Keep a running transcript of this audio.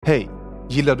Hej!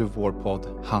 Gillar du vår podd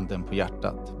Handen på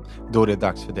hjärtat? Då är det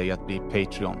dags för dig att bli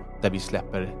Patreon, där vi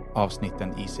släpper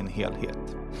avsnitten i sin helhet.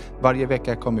 Varje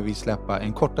vecka kommer vi släppa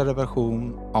en kortare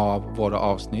version av våra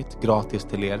avsnitt gratis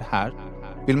till er här.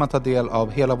 Vill man ta del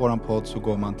av hela våran podd så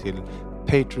går man till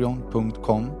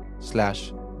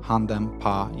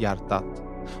patreon.com/handenpahjärtat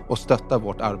och stöttar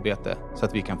vårt arbete så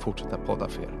att vi kan fortsätta podda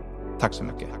för er. Tack så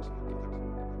mycket.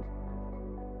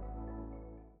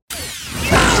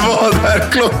 Vad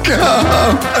är klockan?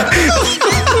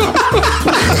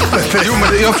 Jo,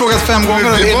 men jag har frågat 5 gånger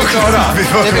och är vi klara? Vi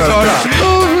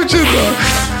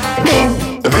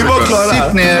var klara.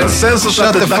 Sitt ner, sen så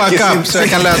shut the fuck up så jag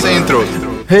kan läsa introt.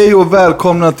 Hej och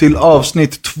välkomna till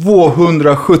avsnitt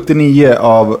 279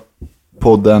 av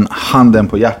podden Handen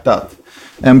på hjärtat.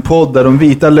 En podd där de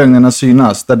vita lögnerna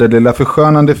synas, där det lilla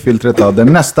förskönande filtret av den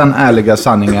nästan ärliga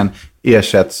sanningen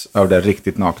ersätts av det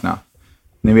riktigt nakna.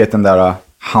 Ni vet den där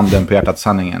Handen på hjärtat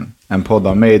sanningen. En podd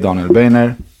av mig, Daniel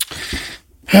Beiner.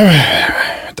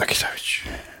 Tack.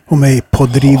 Och mig,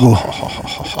 Podrigo.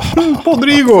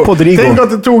 Podrigo. Tänk att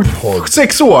det tog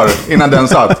 6 år innan den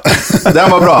satt.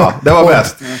 Den var bra. Den var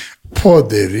bäst.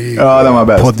 Podrigo. Ja, den var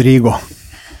bäst. Podrigo.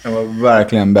 Den var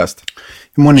verkligen bäst.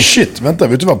 Shit, vänta,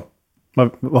 vet du vad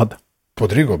Vad?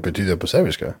 Podrigo betyder på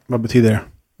serbiska? Vad betyder det?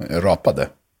 Rapade.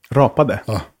 Rapade?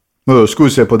 Ja.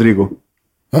 Scusa Podrigo.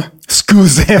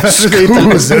 Skuse.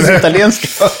 Italienska.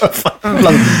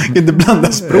 Inte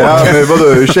blanda språk. Ja, men vadå?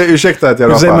 Ursäkta att jag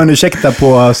Hur säger rapar. man ursäkta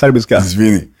på serbiska?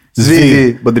 Zvini.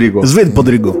 Zvidi Podrigo. Zvid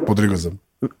Podrigo. Podrigo.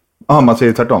 Ja, man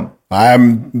säger tvärtom. Nej,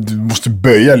 men du måste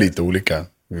böja lite olika.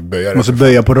 Vi böjar Måste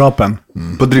böja på rapen.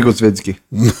 Podrigo Svedski.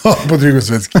 Podrigo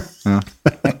svensk. Ja.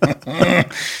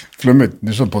 Flummigt. Det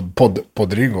är så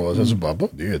Podrigo och sen så bara,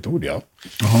 det är ju ett ord, ja.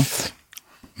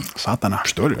 Satana.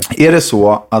 Förstår du? Är det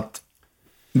så att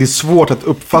det är svårt att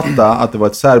uppfatta att det var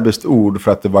ett serbiskt ord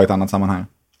för att det var ett annat sammanhang?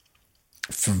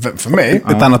 För mig?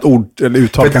 Ett annat ord eller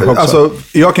uttal kanske också. Alltså,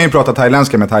 jag kan ju prata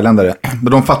thailändska med thailändare,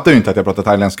 men de fattar ju inte att jag pratar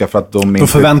thailändska för att de inte... Då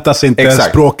förväntas inte Exakt.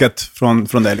 språket från dig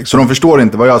Så liksom. de förstår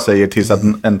inte vad jag säger tills att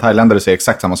en thailändare säger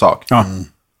exakt samma sak. Ja.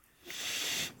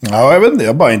 Ja, jag vet inte.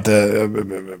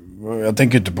 Jag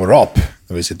tänker inte på rap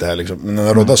när vi sitter här liksom. Men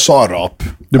när Rodda sa rap.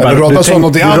 Du sa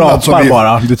någonting annat som rapar vi...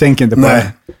 bara. Du tänker inte på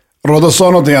Nej. det. Rodda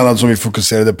sa någonting annat som vi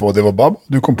fokuserade på. Det var bara,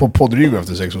 du kom på Podrigo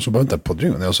efter 6 år. Så behöver inte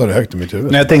Podrigo. När jag sa det högt i mitt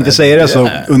huvud. När jag tänkte säga det så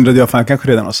undrade jag, fan jag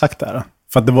kanske redan har sagt det här.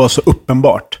 För att det var så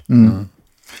uppenbart. Nej,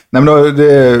 men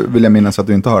det vill jag minnas att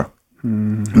du inte har.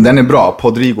 Den är bra,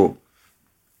 Podrigo.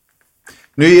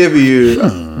 Nu är vi ju...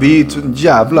 Vi är ett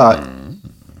jävla...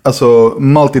 Alltså,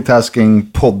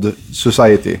 multitasking podd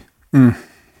society.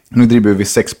 Nu driver vi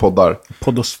 6 poddar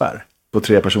Poddosfär. på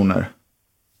 3 personer.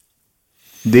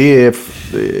 Det är...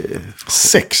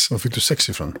 6? Var fick du 6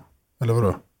 ifrån? Eller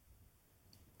vadå?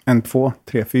 1, 2,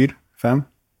 3, 4, 5.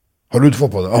 Har du 2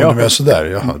 poddar? Ja, men sådär.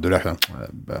 Jaha, du räknar.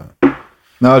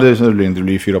 Nej, det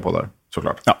blir 4 poddar,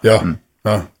 såklart. Ja.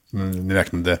 Ja. Ni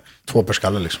räknade 2 per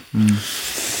skalle liksom.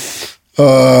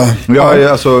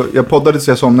 Jag poddade tills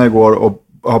jag somnade igår och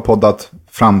har poddat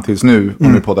fram tills nu. Och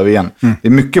nu poddar vi igen. Det är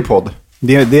mycket podd.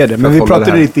 Det är det. Men vi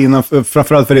pratade lite innan,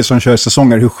 framförallt för dig som kör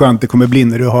säsonger, hur skönt det kommer bli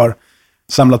när du har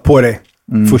samlat på dig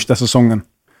första säsongen.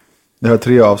 Jag har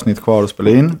 3 avsnitt kvar att spela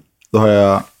in. Då har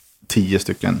jag 10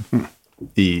 stycken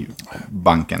i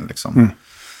banken liksom.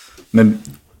 Men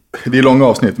det är långa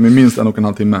avsnitt, med minst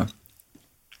 1,5 timme.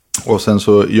 Och sen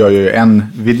så gör jag ju en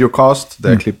videocast där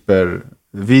jag klipper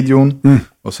videon.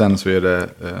 Och sen så är det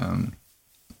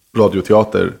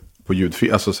radioteater på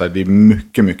ljudfil. Alltså så här, det är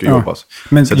mycket jobb. Alltså.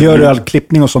 Men så gör du all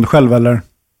klippning och sånt själv eller?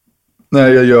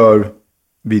 Nej, jag gör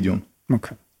videon.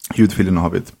 Okay. Ljudfilerna har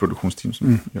vi ett produktionsteam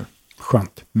som gör.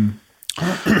 Skönt.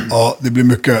 Ja, det blir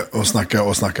mycket att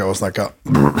snacka. Ska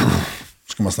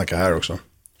man snacka här också?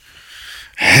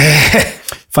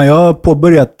 Fan, jag har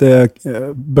påbörjat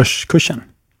börskursen.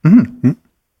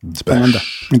 Spännande.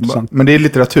 Intressant. Men det är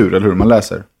litteratur, eller hur? Man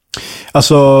läser.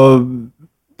 Alltså,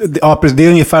 det är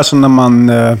ungefär som när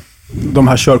man... de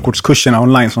här körkortskurserna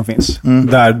online som finns.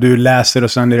 Där du läser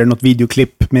och sen är det något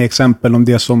videoklipp med exempel om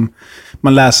det som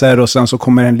man läser och sen så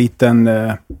kommer en liten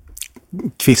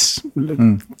quiz.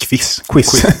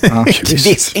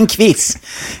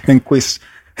 En quiz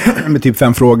med typ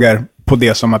 5 frågor på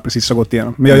det som man precis har gått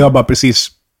igenom. Men jag har bara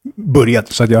precis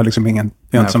börjat så att jag har liksom jag har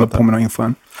inte samlat på mig någon info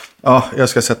än. Ja, jag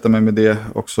ska sätta mig med det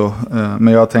också. Men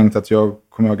jag har tänkt att jag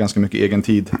kommer ha ganska mycket egen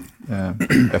tid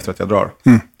efter att jag drar.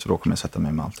 Så då kommer jag sätta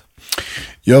mig med allt.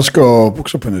 Jag ska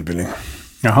också på en utbildning.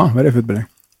 Jaha, vad är det för utbildning?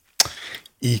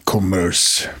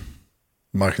 E-commerce.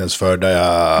 Marknadsför där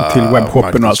jag... Till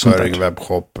webbshoppen och allt sånt där.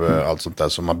 Webbshop, allt sånt där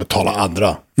som man betalar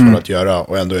andra för att göra.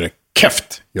 Och ändå är det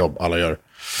keft jobb alla gör.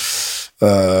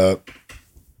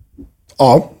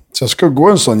 Ja, så jag ska gå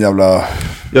en sån jävla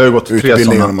Jag har ju gått 3 utbildning,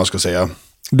 sådana. om man ska säga.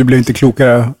 Du blev inte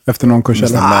klokare efter någon kurs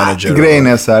eller? Manager. Grejen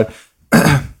är så här,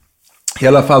 i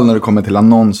alla fall när det kommer till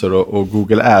annonser och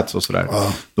Google Ads och sådär,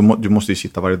 du måste ju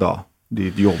sitta varje dag. Det är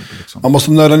ett jobb liksom. Man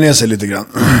måste nörda ner sig lite grann.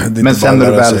 Men sen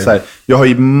när du väl så här, jag har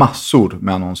ju massor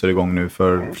med annonser igång nu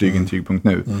för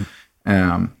flygintyg.nu.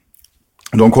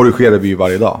 De korrigerar vi ju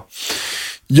varje dag.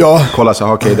 Ja. Kolla så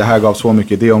här, okej, det här gav så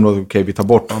mycket i det området, okej, vi tar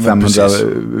bort 500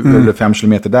 eller 5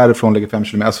 kilometer därifrån, lägger 5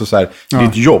 kilometer. Alltså så här, det är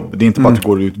ett jobb. Det är inte bara att du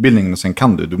går i utbildningen och sen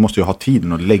kan du. Du måste ju ha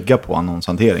tiden att lägga på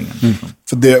annonshanteringen.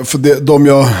 För de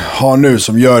jag har nu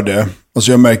som gör det,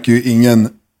 alltså jag märker ju ingen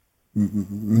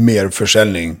mer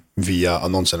försäljning via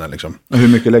annonserna liksom. Hur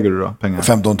mycket lägger du då, pengar?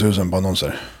 15 000 på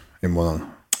annonser i månaden.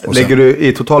 Och Lägger du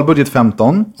i totalbudget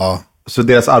 15? Ja. Så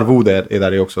deras arvode är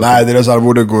där i också? Nej, deras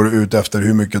arvode går ut efter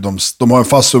hur mycket de har en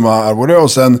fast summa arvode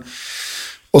och sen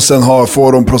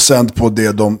får de procent på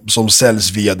det som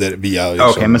säljs via liksom,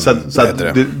 Okej, men så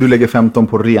att du lägger 15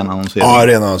 på ren annonsering? Ja,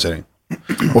 ren annonsering.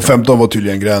 Och 15 var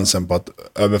tydligen gränsen på att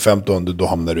över 15 då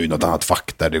hamnar du i något annat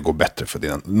fack där det går bättre för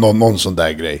din någon sån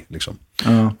där grej liksom.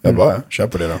 Jag bara, kör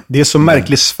på det då. Det är så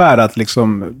märklig sfär att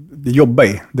liksom jobba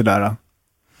i det där.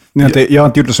 Jag har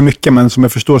inte gjort det så mycket, men som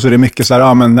jag förstår så är det mycket så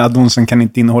här, men annonsen kan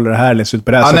inte innehålla det här, läs ut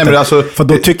på det här sättet. Nej, men alltså, för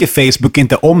då tycker Facebook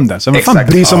inte om det. Så vad fan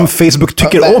Exakt. bryr sig om Facebook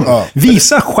tycker om?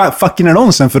 Visa fucking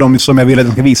annonsen för dem som jag vill att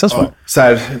den ska visas för. Så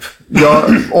här,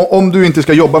 om du inte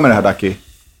ska jobba med det här, Daki.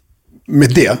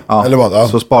 Med det? Eller vad? Ja.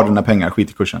 Så spar dina pengar, skit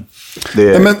i kursen.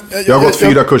 Jag har gått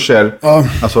 4 kurser. Ja.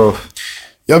 Alltså,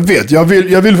 Jag vet, jag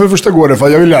vill för första gå det för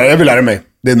jag vill lära mig.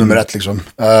 Det är nummer 1 liksom.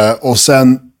 Och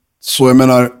sen, så jag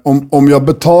menar, om jag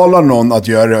betalar någon att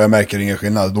göra det och jag märker ingen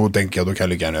skillnad, då tänker jag, då kan jag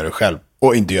lika gärna göra det själv.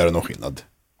 Och inte göra någon skillnad.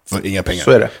 För inga pengar.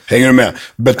 Så är det. Hänger du med?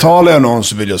 Betalar jag någon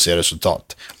så vill jag se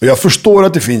resultat. Och jag förstår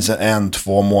att det finns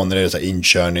 1-2 månader så här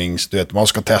inkörnings, du vet, man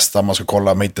ska testa, man ska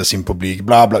kolla, man hittar sin publik,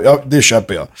 bla bla. Ja, det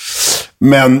köper jag.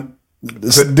 Men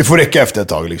det får räcka efter ett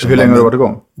tag liksom. hur länge har du varit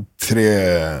igång?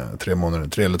 3 månader,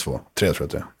 3 eller 2. 3 tror jag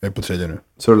att det är. Jag är på 3 nu.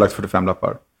 Så har du lagt 45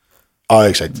 lappar? Ja,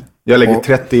 exakt. Jag lägger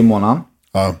 30 i månaden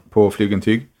på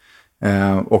flygintyg.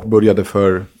 Och började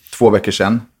för 2 veckor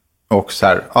sedan. Och så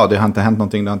här, det har inte hänt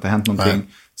någonting. Nej.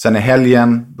 Sen i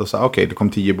helgen, då sa okej, det kom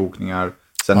 10 bokningar.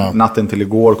 Sen natten till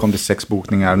igår kom det 6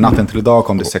 bokningar. Natten till idag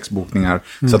kom det 6 bokningar.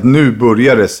 Så att nu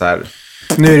börjar det så här.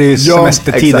 Nu är det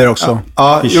semestertider också.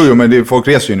 Ja, jo, men folk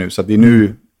reser ju nu. Så att det är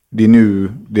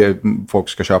nu folk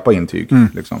ska köpa intyg.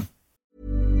 Liksom.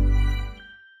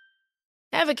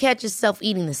 Ever catch yourself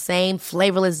eating the same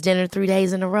flavorless dinner 3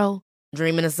 days in a row?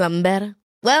 Dreaming of something better?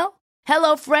 Well,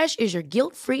 HelloFresh is your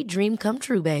guilt-free dream come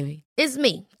true, baby. It's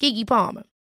me, Keke Palmer.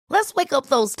 Let's wake up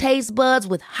those taste buds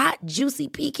with hot, juicy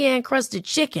pecan-crusted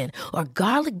chicken or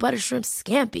garlic butter shrimp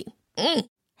scampi.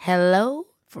 Hello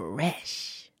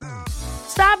Fresh.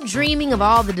 Stop dreaming of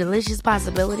all the delicious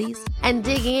possibilities and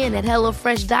dig in at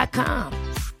HelloFresh.com.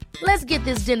 Let's get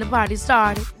this dinner party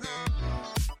started.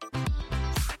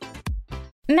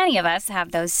 Many of us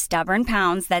have those stubborn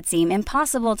pounds that seem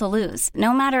impossible to lose,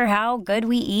 no matter how good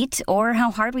we eat or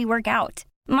how hard we work out.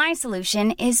 My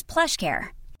solution is PlushCare.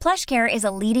 PlushCare is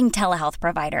a leading telehealth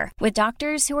provider with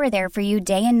doctors who are there for you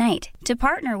day and night to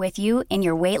partner with you in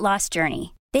your weight loss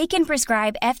journey. They can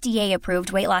prescribe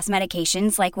FDA-approved weight loss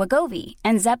medications like Wegovy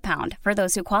and Zepbound for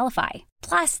those who qualify.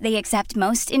 Plus, they accept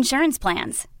most insurance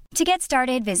plans. To get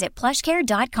started, visit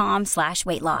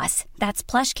plushcare.com/weightloss. That's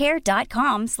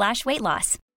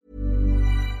plushcare.com/weightloss.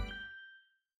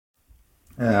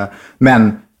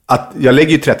 Men att jag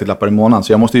lägger ju 30 lappar i månaden,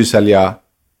 så jag måste ju sälja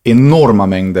enorma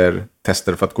mängder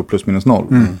tester för att gå plus minus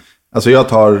noll. Alltså jag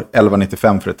tar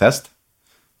 11,95 för ett test.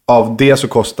 Av det så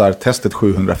kostar testet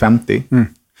 750.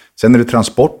 Sen är det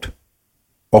transport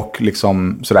och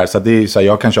liksom sådär. Så det är så här,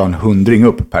 jag kanske har en 100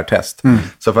 upp per test.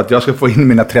 Så för att jag ska få in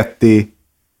mina 30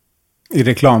 i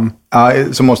reklam,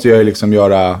 så måste jag ju liksom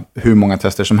göra hur många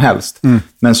tester som helst.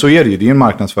 Men så är det ju, det är ju en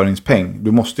marknadsföringspeng.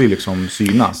 Du måste ju liksom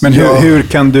synas. Men hur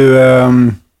kan du...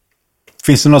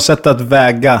 finns det något sätt att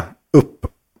väga upp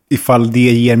ifall det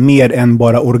ger mer än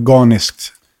bara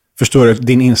organiskt? Förstår du?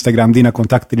 Din Instagram, dina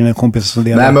kontakter, dina kompisar som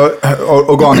delar. Nej, men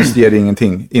organiskt ger det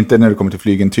ingenting. Inte när det kommer till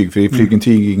flygintyg. För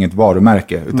flygintyg är inget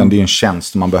varumärke. Utan det är en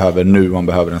tjänst man behöver nu. Man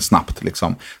behöver den snabbt.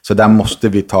 Liksom. Så där måste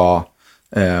vi ta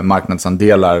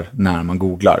marknadsandelar när man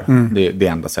googlar. Det är det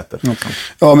enda sättet.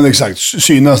 Ja, men exakt.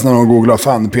 Synas när man googlar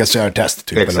fan PCR-test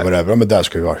typ, eller vad det är. Men där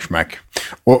ska vi vara smack.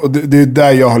 Och det är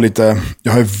där jag har lite...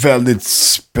 Jag har väldigt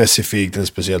specifikt eller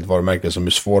speciellt varumärke som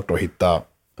är svårt att hitta.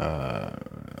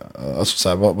 Alltså så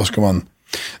här, vad ska man...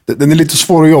 Den är lite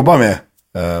svår att jobba med,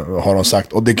 har de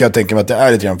sagt. Och det kan jag tänka mig att det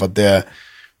är lite grann för att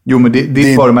Jo, men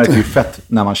ditt varumärke är ju fett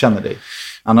när man känner dig.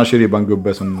 Annars är det bara en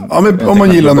gubbe som... Ja, men om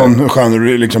man gillar någon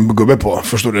skön liksom, gubbe på,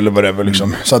 förstår du, eller vad det är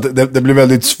liksom. Så att det blir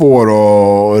väldigt svårt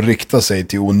att rikta sig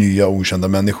till nya, okända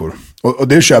människor. Och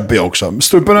det köper jag också.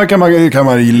 Strumporna kan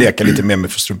man leka lite mer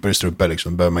med, för strumpor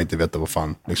liksom. Behöver man inte veta vad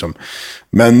fan, liksom.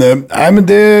 Men, men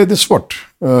det är svårt.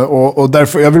 Och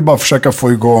därför, jag vill bara försöka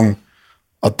få igång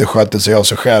att det sköter sig av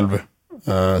sig själv.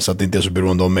 Så att det inte är så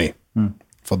beroende av mig.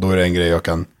 För då är det en grej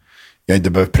jag inte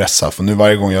behöver pressa. För nu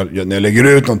varje gång när jag lägger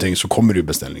ut någonting så kommer det ju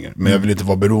beställningar. Men jag vill inte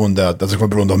vara beroende, att det ska vara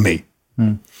beroende av mig.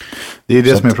 Det är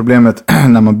det som är problemet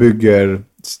när man bygger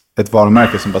ett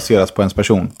varumärke som baseras på ens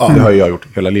person. Det har jag gjort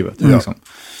hela livet. Liksom.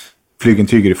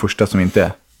 Flygintyg är det första som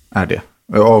inte är det.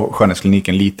 Och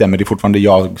skönhetskliniken lite, men det är fortfarande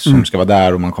jag som ska vara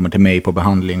där och man kommer till mig på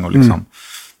behandling. Och liksom.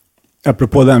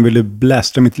 Apropå den, vill du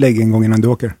blästra mitt lägg en gång innan du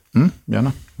åker?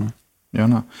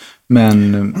 Gärna.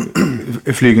 Men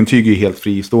flygintyg är helt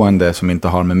fristående som inte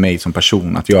har med mig som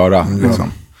person att göra.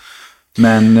 Liksom.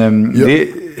 Men det...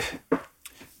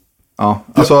 Ja,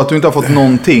 alltså att du inte har fått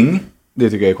någonting, det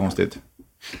tycker jag är konstigt.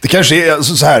 Det kanske är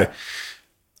alltså, så här...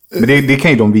 Men det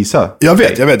kan ju de visa. Jag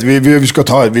vet.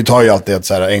 Vi tar ju alltid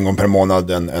så här, en gång per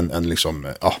månad en liksom,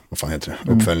 vad fan heter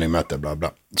det? Uppföljning, möte, bla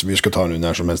bla. Så vi ska ta nu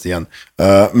när som helst igen.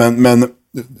 Men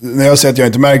när jag säger att jag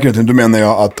inte märker det, då menar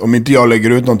jag att om inte jag lägger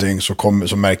ut någonting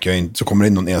så märker jag inte, så kommer det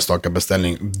in någon enstaka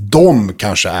beställning. De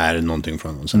kanske är någonting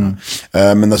från någon.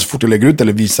 Men så fort jag lägger ut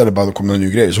eller visar det bara, då kommer en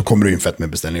ny grej, så kommer det in fett med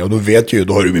beställningar. Och då vet jag ju,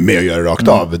 då har du med att göra rakt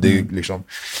av. Det är liksom,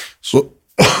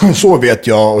 så vet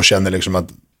jag och känner liksom att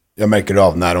jag märker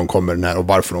av när de kommer, när och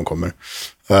varför de kommer.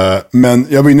 Men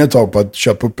jag var inne ett tag på att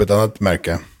köpa upp ett annat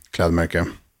klädmärke.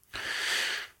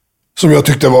 Som jag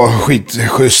tyckte var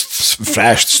skitschysst,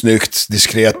 fräscht, snyggt,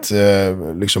 diskret,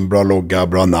 liksom bra logga,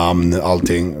 bra namn,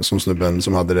 allting. Som snubben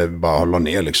som hade det bara la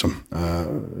ner liksom.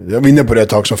 Jag var inne på det ett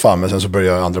tag som fan, men sen så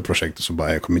började jag andra projekt och så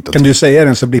bara, jag kommer inte att... Kan du säga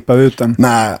den så blippar vi ut den?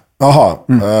 Nej, jaha.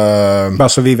 Bara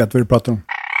så vi vet vad du pratar om.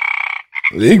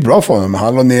 Det gick bra för honom,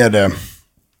 han la ner det.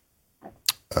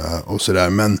 Och sådär,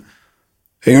 men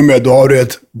hänger med, då har du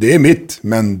det är mitt,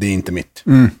 men det är inte mitt.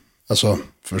 Alltså,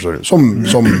 förstår du?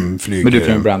 Som flyger. Men du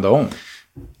kan ju branda om.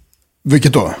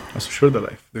 Vilket då? Alltså,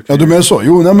 Sugarlife. Ja, du menar så.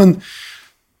 Jo, nej men...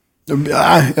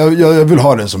 Jag vill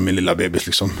ha den som min lilla bebis,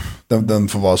 liksom. Den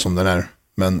får vara som den är.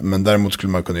 Men däremot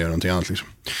skulle man kunna göra någonting annat, liksom.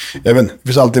 Jag vet inte, det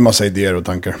finns alltid en massa idéer och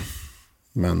tankar.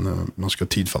 Men man ska ha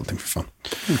tid för allting, för fan.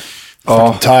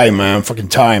 Fucking time, man. Fucking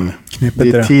time. Det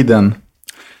är tiden.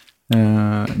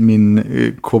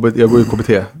 Jag går i KBT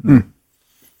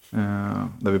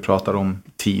där vi pratar om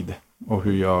tid och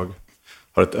hur jag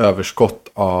har ett överskott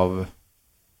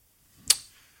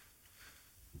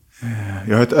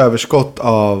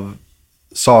av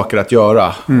saker att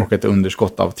göra och ett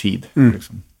underskott av tid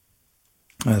liksom.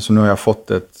 Så nu har jag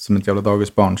fått som ett jävla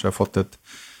dagisbarn, så jag har fått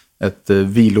ett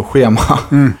viloschema.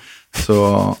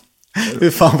 Så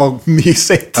fan vad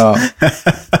mysigt. Ja.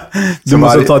 Du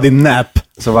måste ta din nap.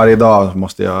 Så varje dag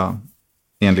måste jag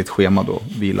enligt schema då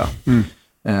vila.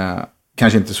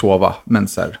 Kanske inte sova, men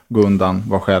så här, gå undan,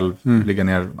 vara själv, ligga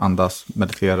ner, andas,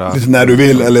 meditera. Lite när du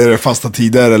vill, eller är det fasta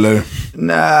tider? Eller?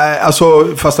 Nej,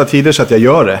 alltså fasta tider så att jag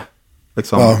gör det.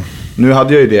 Liksom. Ja. Nu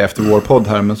hade jag ju det efter vår podd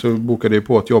här, men så bokade jag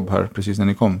på ett jobb här precis när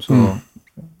ni kom. Så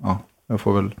jag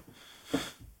får väl...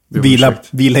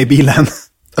 Vila i bilen.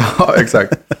 Ja,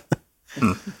 exakt.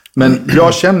 Men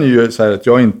jag känner ju så här att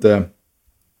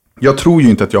jag tror ju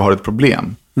inte att jag har ett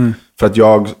problem. För att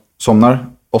jag somnar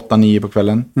 8-9 på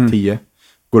kvällen, 10,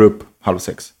 går upp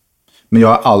 5:30. Men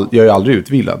jag är aldrig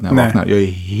utvilad när jag vaknar. Jag är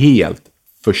helt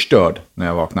förstörd när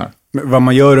jag vaknar. Men vad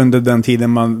man gör under den tiden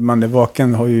man är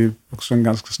vaken har ju också en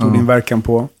ganska stor inverkan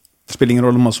på. Det spelar ingen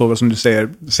roll om man sover, som du säger,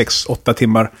 6-8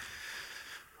 timmar.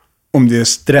 Om det är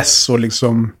stress och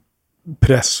liksom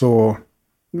press och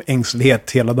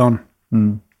ängslighet hela dagen.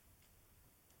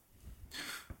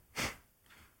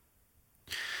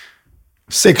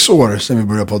 6 år sedan vi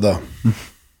började podda.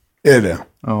 Är det?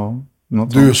 Ja.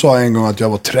 Du sa en gång att jag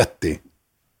var 30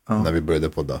 när vi började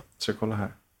podda. Så kolla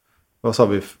här. Vad sa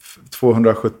vi?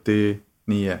 279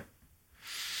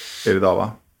 är det idag,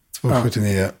 va?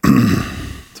 279.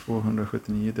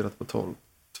 279 delat på 12.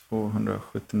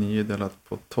 279 delat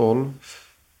på 12.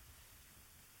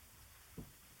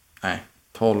 Nej,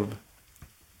 12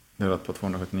 delat på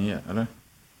 279, eller?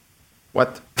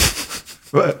 What?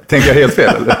 Tänker jag helt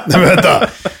fel, eller? Nej, vänta.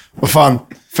 Vad fan?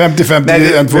 50,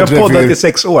 nej, 1, 2, 3, 4. Vi har poddat i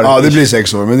 6 år. Ja, det blir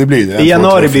 6 år, men det blir det. I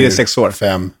januari blir det 6 år.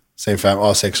 5, säg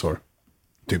 5, 6 år.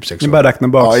 Typ 6 år. Ni bara räknar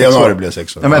bak. Ja, i januari blir det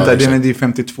 6 år. Ja, vänta, det är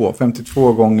 52.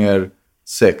 52 gånger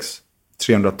 6.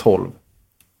 312.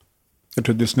 Jag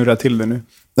tror du snurrar till det nu.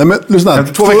 Nej, men lyssna.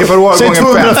 2 veckor per år. Säg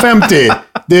 250.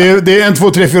 Det är 1,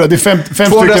 2, 3, 4. Det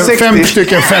är fem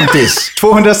stycken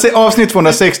 50s. Avsnitt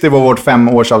 260 var vårt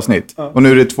 5-årsavsnitt. Och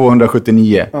nu är det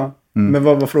 279. Ja. Men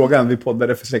vad var frågan? Vi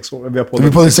poddade för 6 år. Vi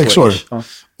poddade i 6 år. Ja.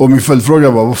 Och min följdfråga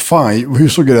var, vad fan, hur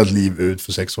såg ert liv ut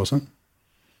för 6 år sedan?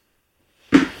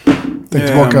 Tänk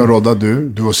tillbaka, Rodda,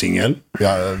 du var singel.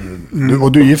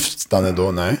 Och du är gift, Danne,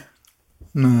 då? Nej.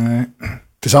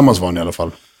 Tillsammans var ni i alla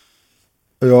fall.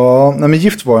 Ja, nej men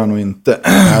gift var jag nog inte.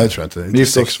 Nej, det tror jag inte.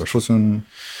 Gift 6 år.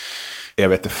 Jag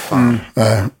vet inte fan.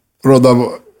 Rodda var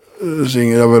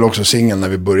singel, jag var väl också singel när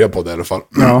vi började på det i alla fall.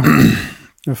 Ja.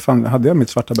 Fan, hade jag mitt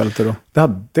svarta bälte då? Det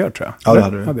hade jag, tror jag. Ja, det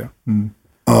hade du. Hade jag.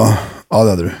 Ja, det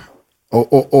hade du.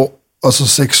 Och alltså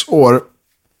 6 år.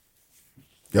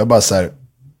 Jag bara så här.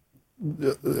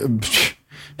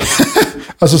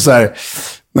 Alltså så här.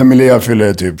 När Milea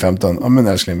fyller typ 15. Ja, men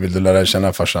älskling, vill du lära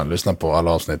känna farsan? Lyssna på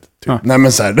alla avsnitt. Typ. Ja. Nej,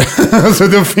 men så här. Alltså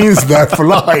det finns där for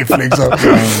life liksom.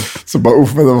 Så bara,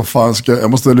 men vad fan ska jag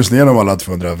måste lyssna igenom alla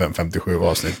 257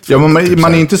 avsnitt. Ja, men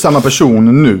man är inte samma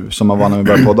person nu som man var när vi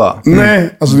började podda.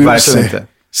 Nej, alltså det verkligen inte.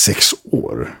 6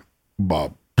 år. Bara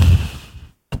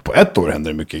på 1 år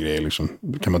händer det mycket grejer liksom.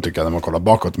 Kan man tycka när man kollar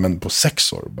bakåt. Men på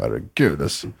 6 år, bara gud.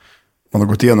 Alltså. Man har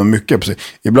gått igenom mycket.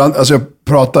 Ibland, alltså jag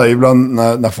pratar, ibland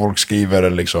när folk skriver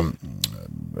liksom,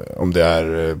 om det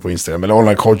är på Instagram eller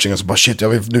online coaching, och så bara shit,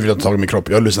 nu vill jag ta tag i min kropp.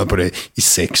 Jag har lyssnat på det i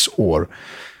 6 år.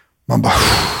 Man bara,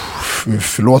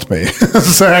 förlåt mig.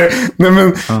 Så här, nej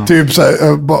men, typ så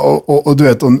här, och du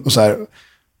vet, och så här,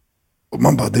 och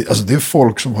man bara, det är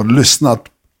folk som har lyssnat,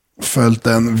 följt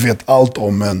en, vet allt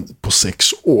om en på 6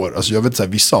 år. Alltså jag vet så här,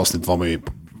 vissa avsnitt var man ju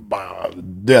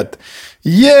det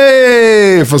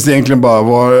yay! Fast egentligen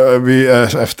bara vi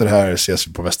efter det här ses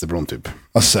vi på Västerbron typ.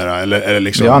 Alltså eller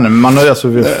liksom. Ja, man har alltså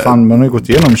man har ju gått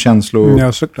igenom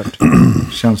Ja, såklart.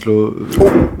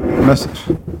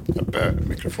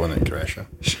 Mikrofonen crashar.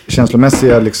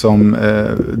 Känslomässiga liksom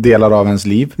delar av ens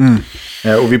liv.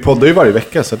 Och vi poddar ju varje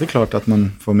vecka, så det är klart att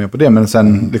man får med på det, men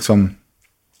sen liksom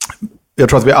jag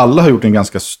tror att vi alla har gjort en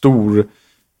ganska stor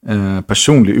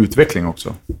personlig utveckling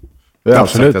också. Jag har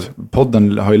sagt att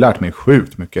podden har ju lärt mig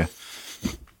sjukt mycket.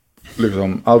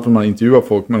 Liksom, allt från man intervjuar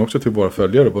folk, men också till våra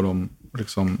följare, vad de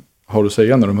liksom har att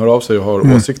säga när de hör av sig och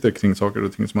har åsikter kring saker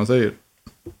och ting som man säger.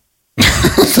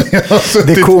 Alltså,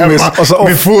 det är komiskt. Alltså,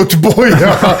 med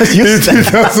fotboja. Just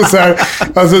det. Alltså, så här,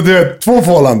 alltså det är 2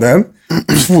 förhållanden.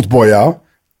 Fotboja,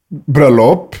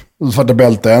 bröllop, svarta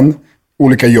bälten,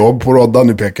 olika jobb på Rodda.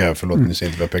 Nu pekar jag, förlåt, ni ser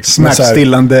inte vad jag pekar.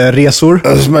 Smärtstillande resor.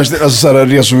 Alltså så här, resor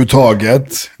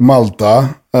överhuvudtaget. Malta.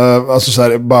 Alltså så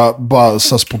här, bara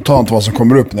så spontant vad som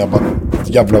kommer upp när jag bara,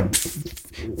 jävla.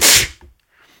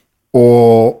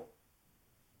 Och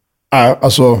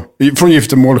alltså från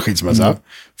giftermål, skitmässa.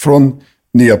 Från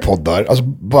nya poddar. Alltså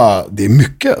bara, det är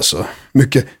mycket alltså.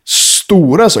 Mycket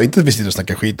stora så. Inte att vi sitter och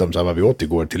snackar skit om så här, vad vi åt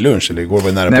igår till lunch. Eller igår var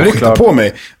jag nära på att skita på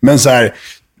mig. Men så här,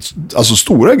 alltså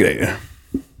stora grejer.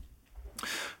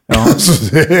 Ja.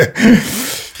 Alltså,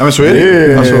 ja, men så är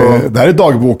det. Alltså, det här är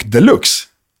dagbok deluxe.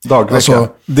 Alltså,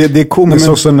 det är komiskt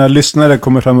också när lyssnare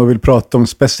kommer fram och vill prata om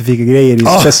specifika grejer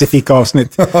i specifika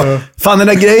avsnitt. Fan, den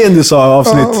där grejen du sa,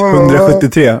 avsnitt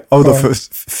 173, av då för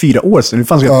 4 år sedan.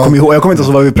 Jag kommer inte ens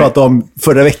vad vi pratade om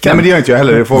förra veckan. Nej, men det gör inte jag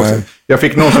heller. Jag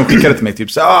fick någon som skickade till mig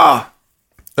typ så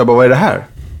jag bara, vad är det här?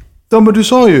 De bara, du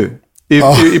sa ju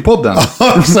i podden.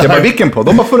 Jag bara, vilken podd?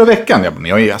 De bara, förra veckan. Jag bara,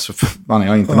 jag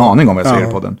har inte en aning om vad jag säger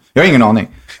i podden. Jag har ingen aning.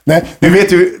 Nej. Du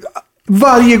vet ju,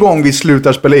 varje gång vi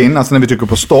slutar spela in, alltså när vi trycker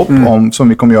på stopp, som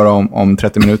vi kommer göra om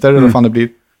 30 minuter, eller vad fan det blir,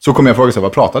 så kommer jag fråga sig,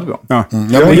 vad pratade vi om? Ja.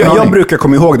 Jag brukar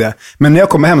komma ihåg det, men när jag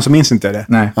kommer hem så minns inte jag det.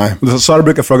 Nej. Och så Sara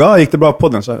brukar fråga, gick det bra på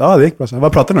podden? Så, det gick bra. Så,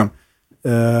 vad pratade ni om?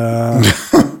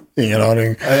 Ingen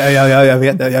aning.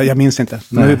 Jag minns inte.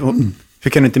 Hur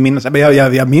kan du inte minnas?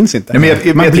 Jag minns inte.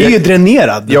 Man blir ju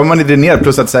dränerad. Ja, man är dränerad.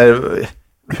 Plus att så här,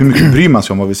 hur mycket bryr man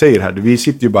sig om vad vi säger här? Vi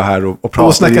sitter ju bara här och pratar.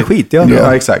 Och snackar skit,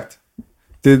 ja, exakt.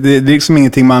 Det är liksom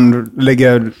ingenting man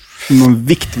lägger någon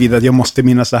vikt vid, att jag måste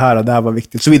minnas det här var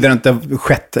viktigt. Så vidare inte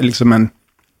skett liksom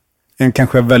en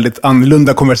kanske väldigt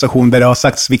annorlunda konversation där det har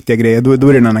sagts viktiga grejer. Då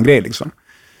är det en annan grej liksom.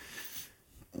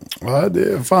 Ja, det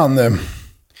är fan.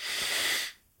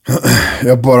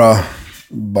 Jag bara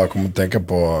kommer att tänka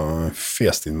på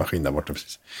fes din maskin där borta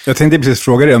precis. Jag tänkte precis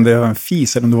fråga dig om det var en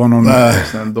fis eller om det var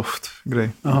någon doftgrej.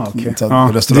 Jaha, okej.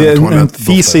 En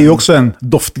fis är ju också en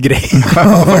doftgrej.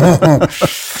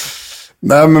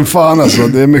 Nej, men fan alltså,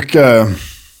 det är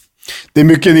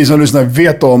mycket ni som lyssnar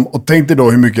vet om, och tänk dig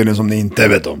då hur mycket det som ni inte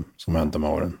vet om som har hänt de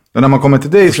här åren. Men när man kommer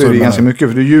till dig så är det ganska mycket,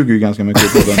 för du ljuger ju ganska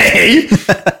mycket på den. Nej,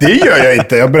 det gör jag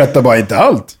inte. Jag berättar bara inte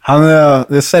allt. Han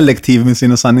är selektiv med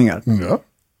sina sanningar. Ja,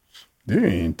 det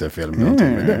är inte fel med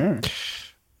någonting med det.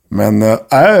 Men det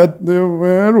var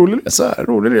en rolig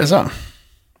resa.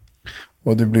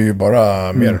 Och det blir ju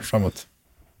bara mer framåt.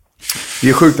 Det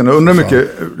är sjukt, jag undrar hur mycket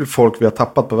folk vi har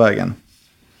tappat på vägen.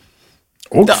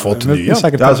 Och fått nya.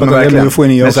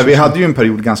 Vi hade ju en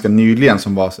period ganska nyligen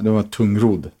som var, det var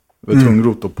tungrodd. Det var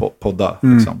tungrot att podda.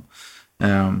 Liksom.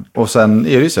 Och sen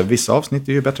är det ju så här, vissa avsnitt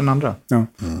är ju bättre än andra. Ja.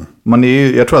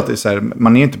 Jag tror att det är så här,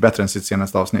 man är inte bättre än sitt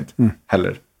senaste avsnitt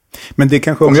heller. Men det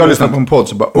kanske om jag lyssnar på en podd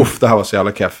så bara, det här var så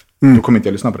jävla keff. Då kommer inte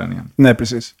jag lyssna på den igen. Nej,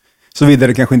 precis. Så vidare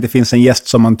det kanske inte finns en gäst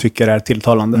som man tycker är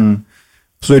tilltalande.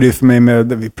 Så är det ju för mig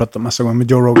vi pratar massa gånger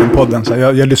med Joe Rogan-podden. Så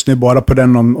jag lyssnar ju bara på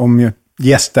den om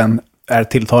gästen är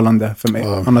tilltalande för mig.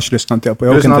 Annars lyssnar inte jag på.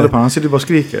 Jag lyssnar aldrig på han sitter bara och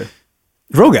skriker.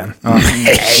 Rogan?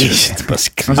 Nej,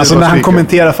 alltså när han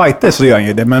kommenterar fighter så gör han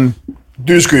ju det, men...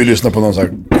 Du ska ju lyssna på någon sån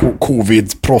här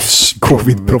covid-proffs.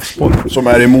 Covid-proffs-podd. Som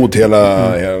är emot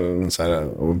hela så här,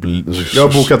 jag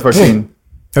har bokat vaccin.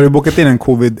 Har du bokat in en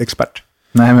covid-expert?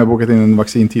 Nej, men jag har bokat in en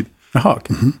vaccintid. Jaha,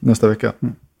 okay. Nästa vecka.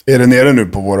 Är det nere nu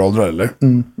på våra åldrar, eller?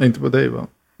 Inte på dig, va?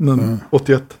 Men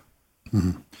 81.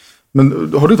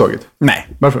 Men har du tagit? Nej.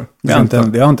 Varför? Jag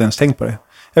har inte ens tänkt på det.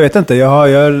 Jag vet inte,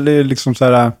 jag är liksom så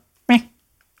här...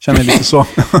 Känner lite så.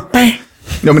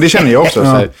 Ja, men det känner jag också. Så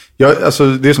här, alltså,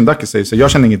 det är som Dacke säger, så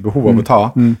jag känner inget behov av att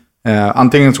ta.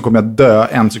 Antingen så kommer jag dö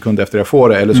 1 sekund efter jag får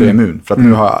det, eller så är jag immun. För att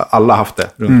nu har alla haft det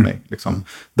runt mig. Liksom.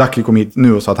 Dacke kom hit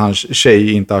nu och sa att hans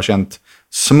tjej inte har känt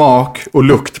smak och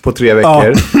lukt på 3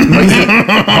 veckor.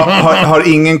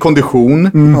 Har ingen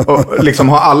kondition. Och liksom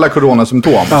har alla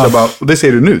coronasymptom. Så jag bara, och det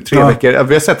ser du nu, 3 veckor.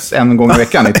 Vi har setts en gång i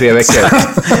veckan i 3 veckor.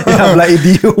 Jävla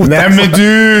idiot. Nej, men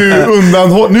du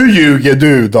nu ljuger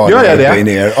du, Daniel. Gör jag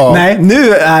det? Nej,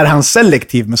 nu är han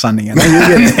selektiv med sanningen.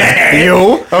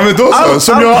 Jo. Ja, men då så.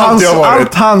 Som jag alltid har varit.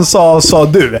 Allt han sa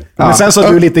du. Men sen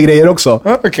sa du lite grejer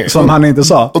också. Okay. Som han inte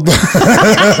sa.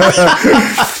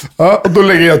 Och då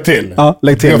lägger jag till.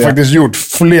 Lägg till. Jag har faktiskt gjort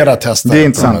flera tester. Det är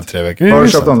inte sant. 3 veckor. Har du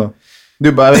köpt dem då?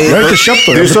 Du bara, jag har inte köpt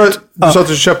dem. Du sa att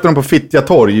du köpte dem på Fittja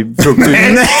torg.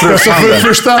 För det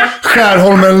första,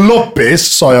 Skärholmen loppis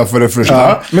sa jag för det första.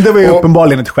 Ja, men det var ju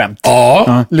uppenbarligen ett skämt.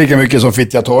 Ja, lika mycket som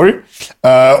Fittja torg.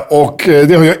 Och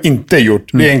det har jag inte gjort.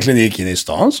 Det är en klinik inne i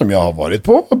stan som jag har varit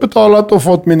på och betalat och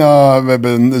fått mina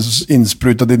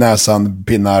insprutade i näsan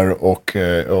pinnar och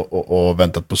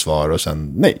väntat på svar och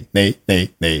sen nej,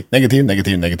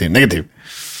 negativ.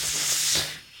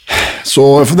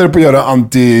 Så jag funderar på att göra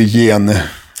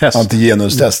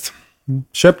antigenustest.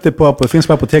 Köp det det finns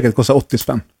på apoteket, kostar 80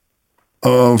 spänn.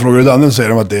 Frågar du Daniel säger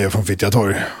de att det är från Fittja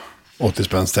torg. 80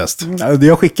 spänns test.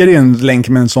 Jag skickade en länk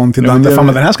med en sån till Daniel. Fan,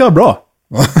 men den här ska vara bra.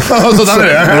 Så den är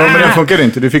det. Men den funkar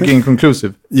inte, du fick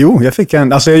inconclusive. Jo, jag fick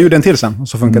en. Alltså jag gjorde en till sen och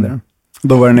så funkade den.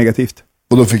 Då var det negativt.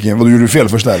 Och då gjorde du fel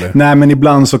först eller? Nej, men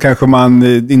ibland så kanske man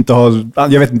inte har...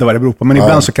 Jag vet inte vad det beror på, men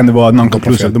ibland så kan det vara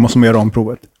non-conclusive. Då måste man göra om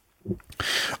provet.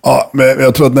 Ja, men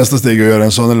jag tror att nästa steg är att göra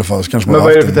en sån eller fast. Kanske men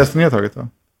vad är det för tester ni har tagit då?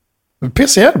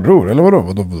 PCR, bror, eller vadå?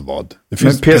 Vad? Det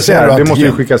finns men PCR, det måste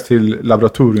ju skickas till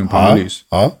laboratorium på analys.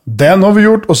 Ja, den har vi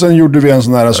gjort och sen gjorde vi en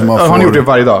sån här som man får... Har ni gjort det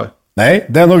varje dag? Nej,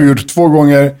 den har vi gjort 2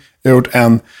 gånger. Jag har gjort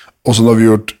en och sen har vi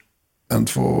gjort 1,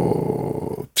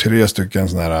 2, 3 stycken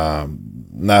sån här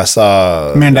näsa...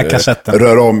 Med den där kassetten.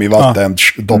 Rör om i vatten,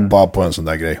 doppa på en sån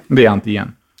där grej. Det är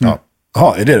antigen. Ja.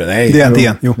 Jaha, är det? Nej. Det är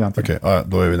antigen, jo. Okej,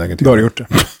 då är vi negativa. Då har du gjort det.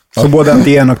 Så både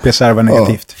antigen och PCR var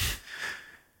negativt.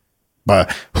 Bara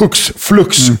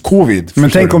flux, covid. Men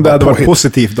tänk om det hade varit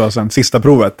positivt då sen, sista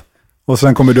provet. Och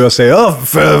sen kommer du att säga,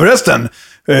 förresten,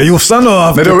 Jossan har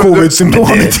haft covid-symptom.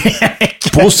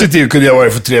 Positiv kunde jag vara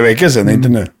för 3 veckor sedan, inte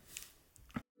nu.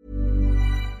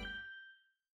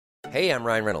 Hey, I'm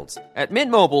Ryan Reynolds. At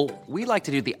Mint Mobile, we like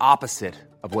to do the opposite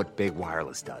of what Big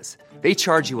Wireless does. They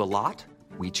charge you a lot.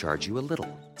 We charge you a little.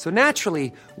 So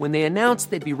naturally, when they announced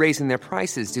they'd be raising their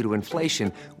prices due to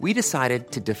inflation, we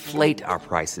decided to deflate our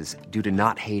prices due to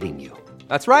not hating you.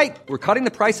 That's right. We're cutting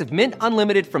the price of Mint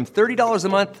Unlimited from $30 a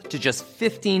month to just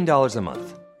 $15 a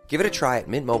month. Give it a try at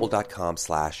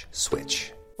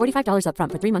mintmobile.com/switch. $45 up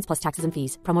front for 3 months plus taxes and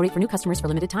fees. Promo rate for new customers for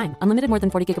limited time. Unlimited more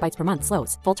than 40 gigabytes per month.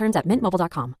 Slows full terms at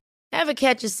mintmobile.com. Ever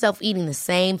catch yourself eating the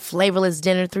same flavorless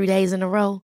dinner 3 days in a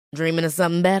row? Dreaming of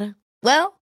something better? Well,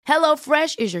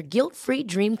 HelloFresh is your guilt-free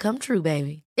dream come true,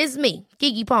 baby. It's me,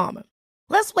 Keke Palmer.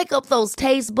 Let's wake up those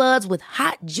taste buds with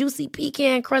hot, juicy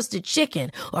pecan-crusted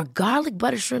chicken or garlic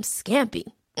butter shrimp scampi.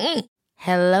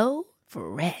 Hello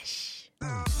Fresh.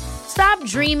 Stop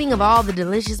dreaming of all the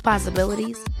delicious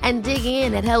possibilities and dig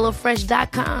in at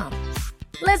HelloFresh.com.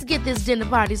 Let's get this dinner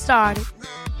party started.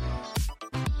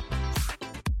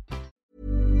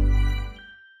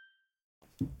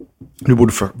 Du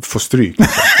borde få stryk.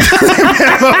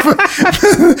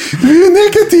 Vi är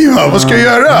negativa, vad ska jag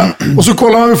göra? Och så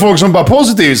kollar man med folk som bara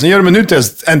positiv, sen gör de en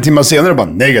uttest en timme senare bara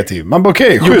negativ. Man bara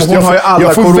okej, schysst. Hon har ju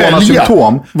alla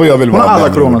coronasymptom. Vad jag vill hon vara. har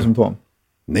alla coronasymptom.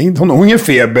 Nej, hon har ingen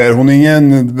feber, hon har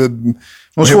ingen...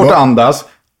 Hon har svårt att andas.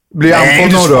 Blir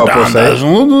andfådd när hon rör på sig.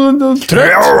 Hon trött.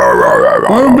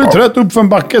 Hon blir trött upp för en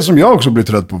backe som jag också blir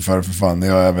trött på för fan.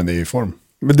 Jag är även i form.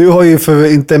 Men du har ju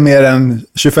för inte mer än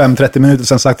 25-30 minuter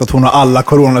sedan sagt att hon har alla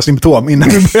coronasymptom innan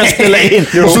vi börjar spela in.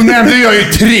 Och så nämnde jag ju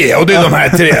 3, och det är de här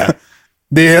 3.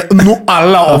 Det är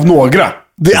alla av några.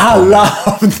 Det är alla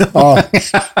av några. Ja.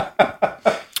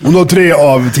 Hon har 3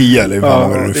 av 10, eller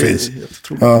vad det nu finns.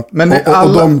 Ja. Men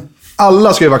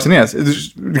alla ska ju vaccineras.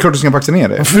 Det är klart du ska vaccinera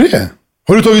dig. Varför det?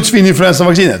 Har du tagit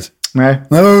svininfluensa-vaccinet? Nej.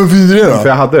 Nej, varför det då? För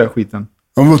jag hade skiten.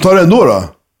 Ja, men tar det ändå då?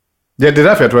 Det är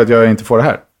därför jag tror att jag inte får det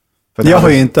här. Jag har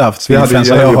ju inte haft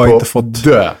svininfluensa. Jag har inte fått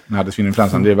dö när jag hade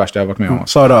svininfluensan. Det är det värsta jag har varit med om.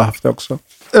 Sara har haft det också.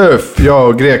 Jag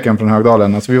och greken från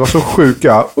Högdalen. Alltså, vi var så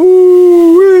sjuka.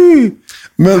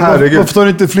 Men varför tar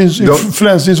du inte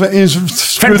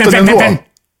influensasprutan ändå?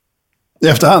 I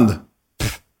efterhand.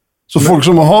 Så folk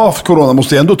som har haft corona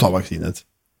måste ändå ta vaccinet.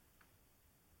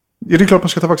 Ja, det är klart man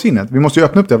ska ta vaccinet. Vi måste ju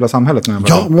öppna upp det jävla samhället.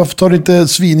 Ja, men varför tar du inte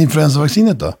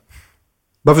svininfluensa-vaccinet då?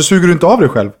 Varför suger du inte av dig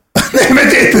själv? Nej, men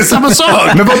det är inte samma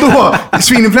sak! Men vadå?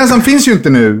 Svininfluensan finns ju inte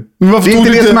nu. Det är inte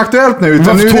det som är aktuellt nu.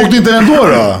 Varför tog du inte den då?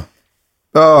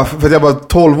 Ja, för att jag var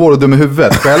 12 år och dum i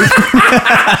huvudet själv.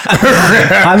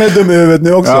 Han är dum i huvudet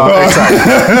nu också. Ja, exakt.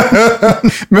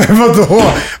 Men vadå?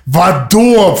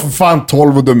 Vadå? För fan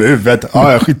 12 och dum i huvudet.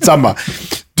 Ja, skitsamma.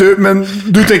 Men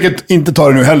du tänker inte ta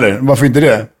det nu heller. Varför inte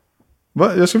det?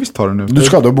 Va? Jag ska visst ta det nu. Du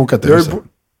har bokat det.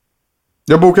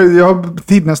 Jag har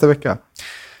tid nästa vecka.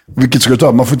 Vilket ska du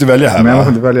ta? Man får inte välja här. Men man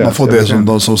får inte välja. Man får det som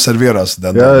de som serveras.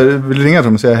 Jag vill ringa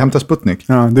dem och säga hämta Sputnik.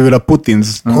 Ja, du vill ha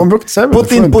Putins.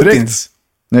 Putins.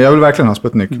 Nej, jag vill verkligen ha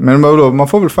Sputnik. Men man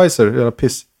får väl Pfizer, jävla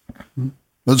piss.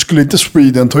 Men skulle inte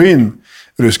Sweden ta in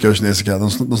ryska och kinesiska?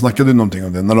 De snackade ju någonting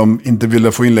om det. När de inte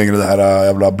ville få in längre det här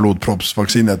jävla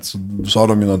blodproppsvaccinet, så sa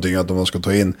de ju någonting att de ska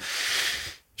ta in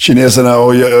kineserna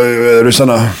och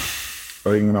ryssarna.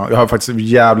 Jag har faktiskt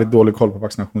jävligt dålig koll på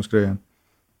vaccinationsgrejen.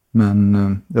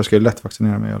 Men jag ska ju lätt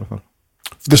vaccinera mig i alla fall.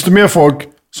 Desto mer folk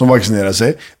som vaccinerar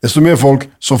sig, desto mer folk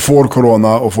som får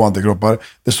corona och får antikroppar,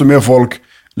 desto mer folk,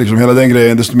 liksom hela den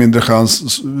grejen, desto mindre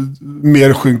chans,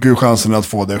 mer sjunker ju chansen att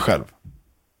få det själv.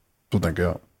 Så tänker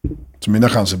jag. Så mina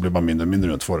chanser blir bara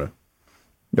mindre att få det.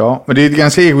 Ja, men det är ett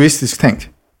ganska egoistiskt tänkt.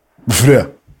 Varför det?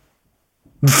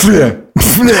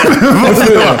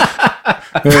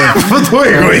 Vadå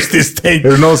egoistiskt tänkt?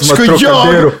 Är det någon som ska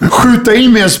jag skjuta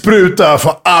in med en spruta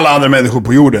för alla andra människor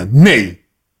på jorden? Nej.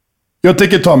 Jag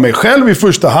tänker ta mig själv i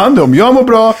första hand. Om jag mår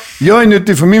bra, jag är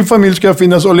nyttig, för min familj ska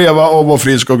finnas och leva och vara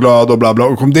frisk och glad och bla bla.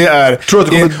 Och om det är, och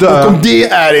om det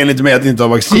är enligt mig att inte ha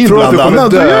vaccin bland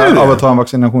annat, dö av att ta en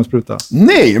vaccinationsspruta?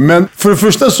 Nej, men för det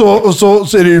första så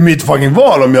är det ju mitt fucking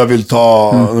val om jag vill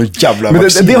ta något jävla vaccin.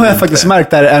 Men det har jag faktiskt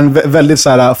märkt är en väldigt så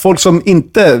här, folk som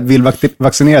inte vill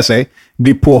vaccinera sig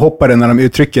blir påhoppade när de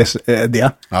uttrycker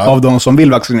det av de som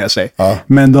vill vaccinera sig. Ja.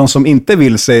 Men de som inte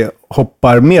vill sig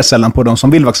hoppar mer sällan på de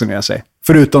som vill vaccinera sig.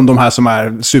 Förutom de här som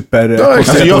är super...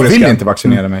 Alltså jag vill inte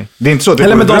vaccinera mig. Det är inte så att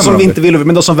eller men de som inte vill,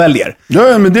 men de som väljer.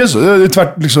 Ja, men det är så. Det är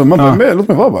tvärt liksom. Man bara, låt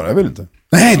mig vara bara. Jag vill inte.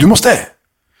 Nej, du måste!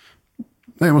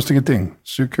 Nej, jag måste ingenting.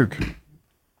 Sug kuk.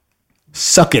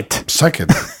 Suck it. Suck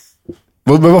it.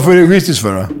 Varför är det egoistiskt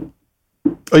för då?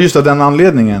 Och just av den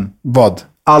anledningen. Vad?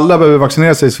 Alla behöver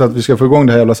vaccinera sig för att vi ska få igång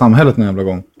det här jävla samhället en jävla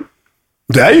gång.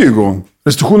 Det är ju igång.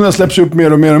 Restriktionerna släpps upp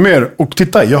mer och mer och mer. Och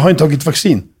titta, jag har inte tagit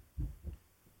vaccin.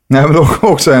 Nej, men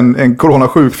också en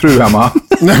coronasjuk fru hemma.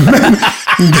 Nej, men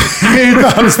det är inte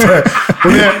alls det.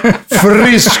 Hon är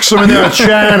frisk som en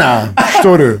nötkärna.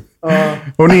 Förstår du?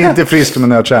 Hon är inte frisk som en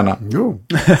nötkärna. Jo.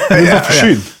 Hon är bara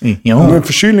förkyld. Hon har en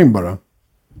förkylning bara.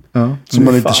 Ja. Som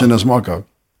man inte känner smak av.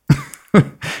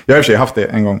 Jag har i och för sig haft det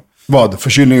en gång. Vad?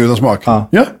 Förkylning utan smak? Ja.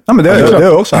 Ja, men det är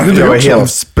jag också. Jag är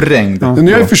helt sprängd. Ja.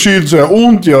 När jag är förkyld så har jag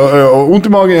ont. Jag har ont i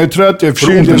magen, jag är trött, jag är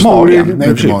förkyld. Ont i magen? Nej,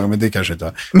 inte i magen, men det kanske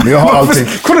inte. Men jag har alltid...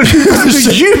 Kolla, du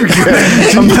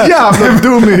ljuger! Så jävla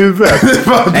dum i huvudet.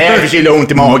 Nej, jag är förkyld och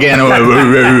ont i magen.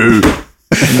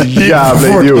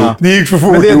 Jävla idiot. Det gick för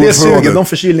fort. Men det är sugen. De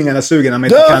förkylningarna suger när man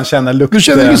inte kan känna lukt. Du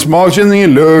känner ingen smak, känner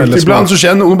ingen lukt. Ibland så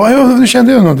känner hon bara, nu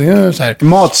kände jag någonting. Så här.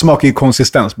 Mat smakar ju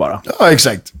konsistens bara. Ja,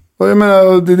 exakt. Jag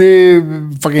menar, det är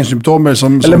fucking symptomer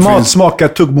som eller mat finns. Smakar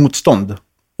tuggmotstånd.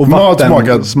 Och mat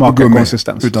smakar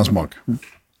konsistens. Utan smak.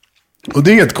 Och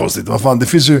det är inget konstigt. Vad fan, det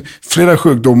finns ju flera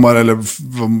sjukdomar eller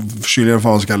förkylningar,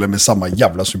 vad man ska kalla det, med samma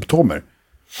jävla symptomer.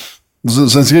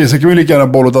 Sen kan vi lika gärna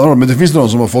bolla åt andra håll, men det finns någon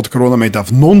som har fått corona men inte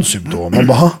haft någon symptom. Man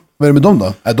bara, vad är det med dem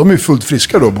då? De är ju fullt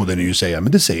friska då, borde ni ju säga,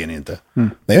 men det säger ni inte. Nej,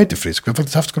 jag är inte frisk, jag har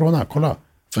faktiskt haft corona, kolla.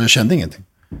 För jag kände ingenting.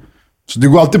 Så det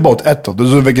går alltid bara åt ett håll. Det är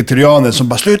så vegetarianer som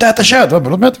bara, sluta äta kött.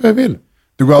 Låt mig äta vad jag vill.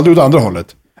 Det går aldrig åt andra hållet.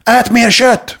 Ät mer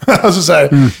kött! Alltså så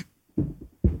här.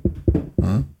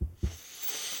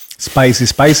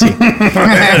 Spicy.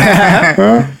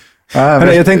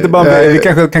 Jag tänkte bara, vi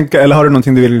kanske kan, eller har du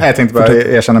någonting du vill? Nej, jag tänkte bara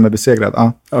erkänna mig besegrad.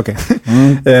 Ja. Okej.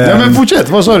 Ja, men fortsätt,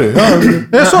 vad sa du?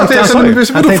 Jag sa att jag erkänner mig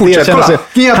besegrad. Vadå fortsätt?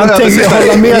 Kolla. Han tänkte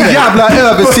hålla med dig. Jävla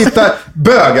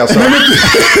översitta-bög alltså.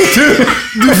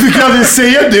 Du fick aldrig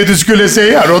säga det du skulle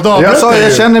säga. Jag sa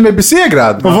jag känner mig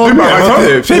besegrad. Du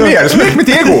bara, säg mer, smek mitt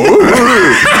ego.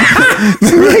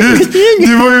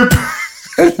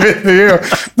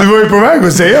 Du var ju på väg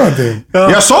att säga någonting.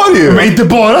 Jag sa det ju. Men inte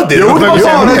bara det. Jo, det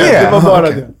var bara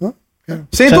det.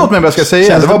 Säg inte åt mig vad jag ska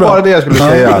säga. Det var bara det jag skulle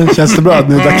säga. Känns det bra att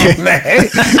nu Dacke? Nej,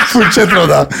 fortsätt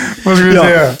Rodda. Vad skulle du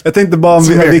säga? Jag tänkte bara om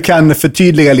vi kan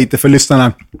förtydliga lite för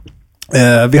lyssnarna.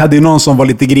 Vi hade ju någon som var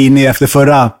lite grinig efter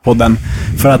förra podden.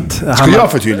 För att ska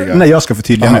jag förtydliga? Nej, jag ska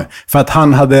förtydliga nu. För att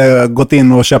han hade gått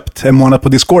in och köpt en månad på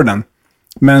Discorden.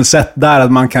 Men sett där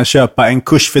att man kan köpa en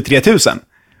kurs för 3000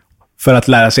 för att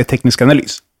lära sig teknisk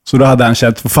analys. Så då hade han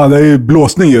känt, för fan det är ju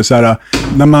blåsning ju så här.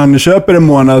 När man köper en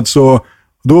månad så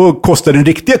då kostar den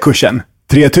riktiga kursen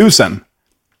 3000.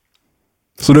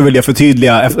 Så då vill jag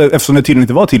förtydliga, eftersom det tydligen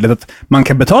inte var tydligt, att man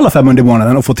kan betala 500 i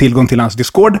månaden och få tillgång till hans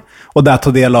Discord och där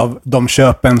ta del av de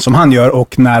köpen som han gör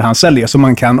och när han säljer, så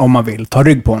man kan, om man vill, ta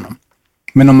rygg på honom.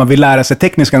 Men om man vill lära sig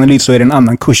teknisk analys så är det en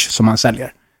annan kurs som man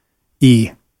säljer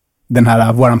i den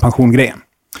här våran pensiongrejen.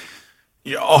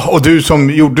 Ja, och du som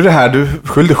gjorde det här, du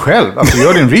skyllde själv. Alltså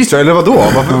gör din research, eller vadå?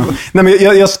 Nej,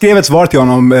 men jag skrev ett svar till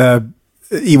honom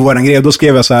i våran grej och då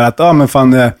skrev jag så här att, men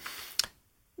fan...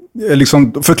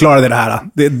 liksom förklarade det här.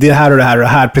 Det här och det här och det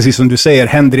här, precis som du säger,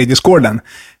 händer i Discorden.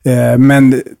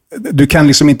 Men du kan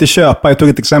liksom inte köpa, jag tog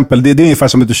ett exempel, det är ungefär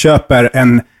som att du köper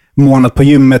en månad på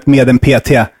gymmet med en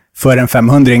PT för en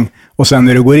 500 och sen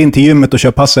när du går in till gymmet och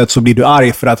kör passet så blir du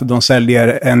arg för att de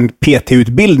säljer en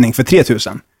PT-utbildning för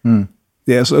 3000.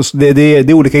 Det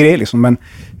är olika grejer liksom, men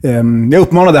jag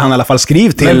uppmanade han i alla fall,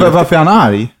 skriv till... Men varför är han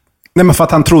arg? Nej, men för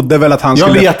att han trodde väl att han skulle...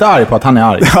 Jag blir jättearg på att han är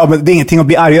arg. Ja, men det är ingenting att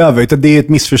bli arg över, utan det är ett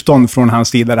missförstånd från hans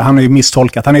sida. Han har ju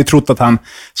misstolkat. Han har ju trott att han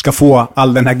ska få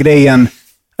all den här grejen,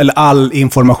 eller all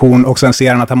information, och sen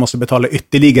ser han att han måste betala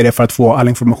ytterligare för att få all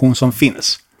information som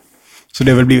finns. Så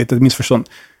det har väl blivit ett missförstånd.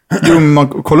 Jo, man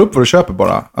kollar upp vad du köper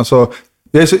bara. Alltså,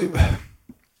 jag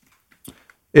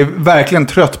är verkligen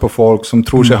trött på folk som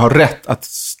tror sig ha rätt att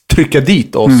trycka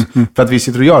dit oss för att vi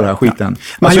sitter och gör den här skiten.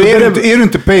 Ja. Alltså, är du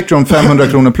inte Patreon 500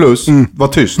 kronor plus, var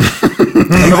tyst.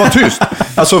 Men var tyst.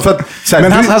 Alltså, för att, så här,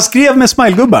 men han skrev med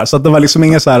smilegubbar, så att det var liksom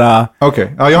inga så här...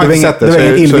 Okej, ja, jag har inte sett det. Det var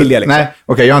ingen illvilja liksom. Nej,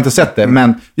 okej, jag har inte sett det.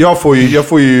 Men jag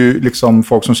får ju liksom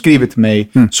folk som skriver till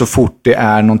mig så fort det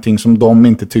är någonting som de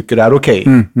inte tycker är okej.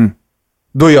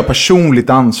 Då är jag personligt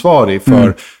ansvarig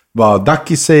för vad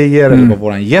Dacke säger, eller vad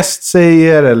våran gäst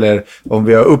säger, eller om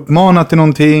vi har uppmanat till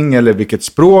någonting, eller vilket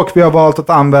språk vi har valt att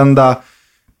använda.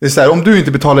 Det är så här, om du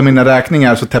inte betalar mina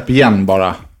räkningar så täpp igen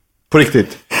bara. På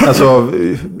riktigt. Alltså,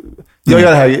 jag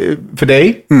gör det här för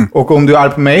dig, och om du är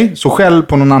arg på mig, så skäll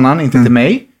på någon annan, inte till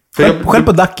mig. Skäll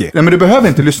på Dacke. Nej, men du behöver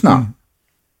inte lyssna.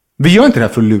 Vi gör inte det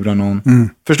här för att lura någon.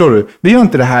 Förstår du? Vi gör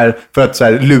inte det här för att så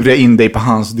här, lura in dig på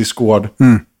hans Discord.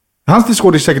 Hans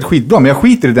Discord är säkert skitbra, men jag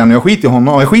skiter i den och jag skiter i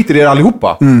honom och jag skiter i er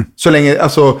allihopa.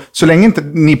 Så länge inte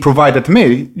ni provider till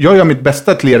mig, jag gör mitt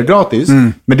bästa till er gratis,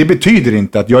 men det betyder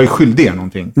inte att jag är skyldig er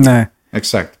någonting. Nej.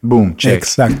 Exakt. Boom, check.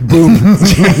 Exakt. Boom.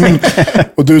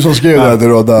 Och du som skrev det här till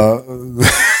Rodda...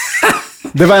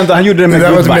 Det var ändå, han gjorde det med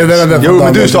good vibes. Jo,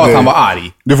 men du sa att han var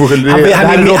arg. Du får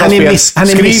han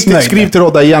är missnöjd. Skriv till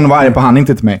Rodda igen och var arg på han,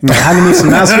 inte till mig. Nej, han är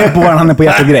missnöjd. Han skrev på vår han är på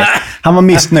hjärtegrej. Han var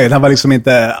missnöjd. Han var liksom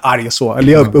inte arg så.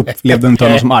 Eller jag upplevde inte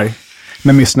honom som arg.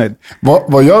 Men missnöjd.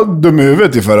 Var jag dum i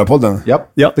huvudet i förra podden? Ja,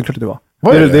 det är klart att det var.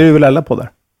 Det är väl alla poddar?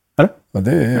 Eller? Ja,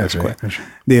 det är jag tror jag.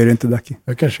 Det är det inte, Dacke.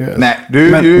 Jag kanske är. Nej,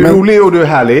 du är rolig och du är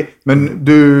härlig. Men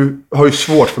du har ju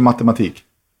svårt för matematik.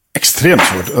 Extremt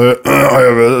svårt. Har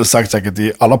jag väl sagt säkert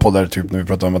i alla poddar typ när vi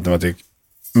pratar om matematik.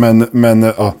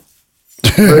 Men ja.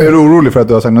 Är du orolig för att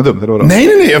du har sagt något dumt? Eller då?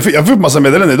 Nej. Jag fick en massa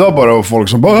meddelanden idag bara av folk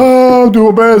som bara du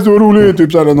var bäst, du var rolig.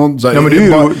 Typ såhär. Ja, men det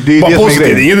är bara det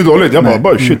positivt, det är inget dåligt. Jag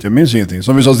bara shit, jag minns ingenting.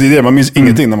 Som vi sa tidigare, man minns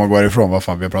ingenting när man går ifrån vad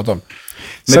fan vi har pratat om.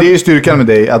 Men det är ju styrkan med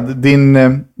dig, att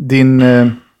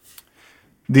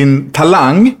din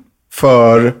talang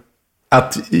för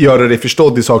att göra dig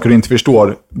förstådd i saker du inte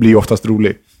förstår blir oftast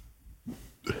rolig.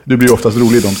 Du blir oftast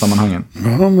rolig i de sammanhangen.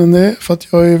 Ja, men det är för att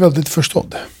jag är väldigt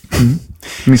förstådd.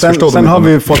 Sen har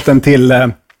vi fått en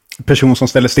till person som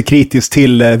ställer sig kritisk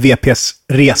till VPs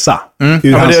resa.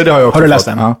 Det har jag också. Har du läst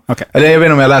den? Ja. Okay. Eller jag vet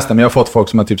inte om jag läst den, men jag har fått folk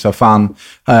som har typ såhär, fan,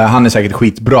 han är säkert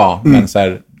skitbra, men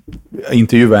såhär,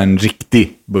 intervjua en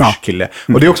riktig börskille.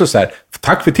 Och det är också så här: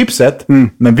 tack för tipset,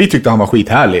 men vi tyckte han var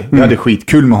skithärlig. Vi hade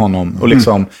skitkul med honom. Och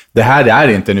liksom, det här är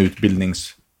inte en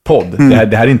utbildningspodd.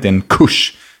 Det här är inte en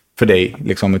kurs för dig,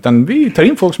 liksom, utan vi tar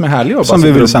in folk som är härliga och som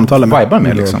vi vill samtala med. Vibar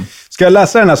med liksom. Ska jag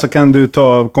läsa den här så kan du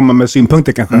komma med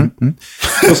synpunkter kanske? Nej,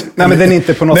 men den är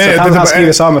inte på något sätt. Han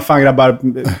skriver så här med fan grabbar,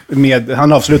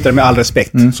 han avslutar med all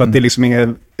respekt. Så att det är liksom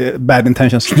inga bad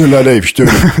intentions. Knulla dig, förstår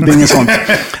du? Det är inget sånt.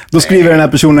 Då skriver den här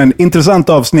personen: intressant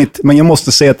avsnitt, men jag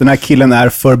måste säga att den här killen är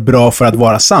för bra för att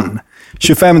vara sann.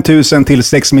 25 000 till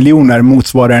 6 miljoner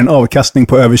motsvarar en avkastning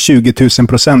på över 20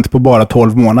 000% på bara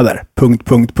 12 månader. ...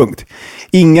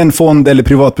 Ingen fond eller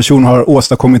privatperson har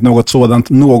åstadkommit något sådant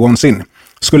någonsin.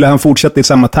 Skulle han fortsätta i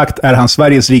samma takt är han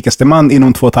Sveriges rikaste man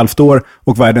inom 2,5 år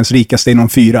och världens rikaste inom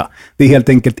 4. Det är helt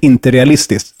enkelt inte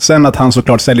realistiskt. Sen att han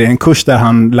såklart säljer en kurs där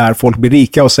han lär folk bli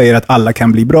rika och säger att alla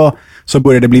kan bli bra, så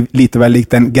börjar det bli lite väl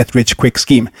likt en get rich quick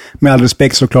scheme. Med all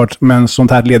respekt såklart, men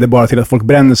sånt här leder bara till att folk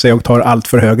bränner sig och tar allt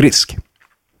för hög risk.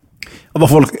 Och vad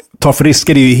folk tar för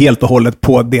risker är ju helt och hållet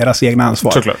på deras egna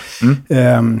ansvar. Såklart.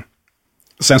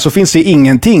 Sen så finns det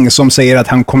ingenting som säger att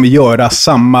han kommer göra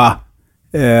samma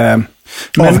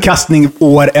avkastning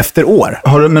år efter år.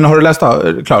 Men har du läst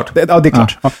klart? Ja, det är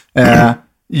klart. Ja.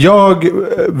 Jag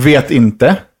vet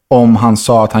inte om han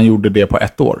sa att han gjorde det på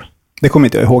 1 år. Det kommer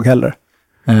inte jag ihåg heller.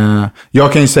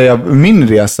 Jag kan ju säga att min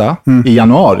resa i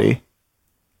januari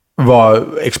var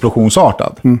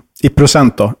explosionsartad. I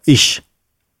procent då? Ish.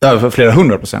 Ja, för flera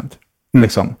 100%.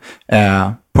 Liksom.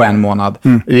 På en månad.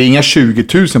 Det är inga 20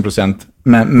 000%.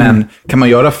 Men kan man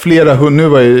göra flera, nu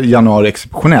var ju januari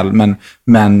exceptionell,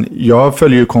 men jag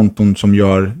följer ju konton som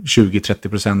gör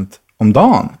 20-30% om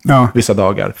dagen vissa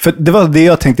dagar. För det var det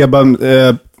jag tänkte,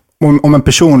 om en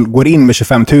person går in med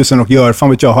 25 000 och gör, fan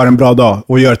vet jag, har en bra dag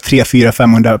och gör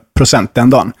 300-500% den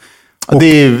dagen. Och, det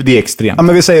är extremt. Ja,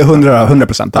 men vi säger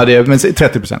 100%. Ja, det är, men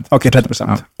 30%. Okej, 30%.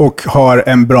 Ja. Och har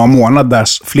en bra månad där,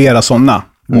 flera sådana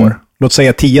år. Låt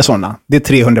säga 10 sådana. Det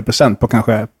är 300% på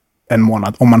kanske en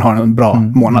månad, om man har en bra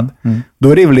månad. Då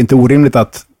är det väl inte orimligt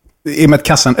att, i och med att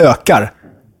kassan ökar,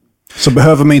 så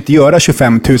behöver man inte göra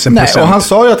 25 000%. Nej, och han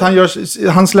sa ju att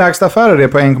hans lägsta affärer är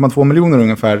på 1,2 miljoner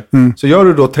ungefär. Så gör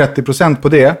du då 30% på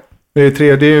det, det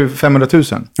är 500 000.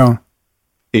 Ja.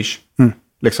 Ish.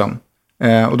 Liksom.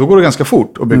 Och då går det ganska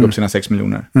fort att bygga upp sina 6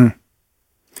 miljoner.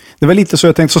 Det var lite så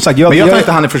jag tänkte, som sagt. Men jag tar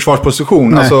inte han i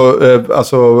försvarsposition,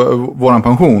 alltså våran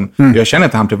pension. Jag känner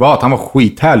inte han privat, han var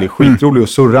skithärlig, skitrolig att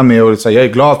surra med och säga, jag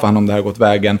är glad för han om det här har gått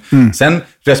vägen. Sen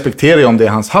respekterar jag om det är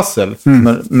hans hassel,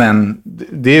 men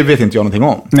det vet inte jag någonting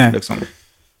om. Nej. Liksom.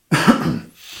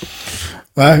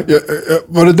 Nej,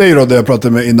 var det dig då jag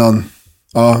pratade med innan?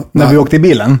 Ja, när vi åkte i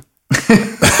bilen?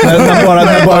 när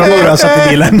bara du satt i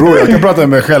bilen. Bro, jag kan prata med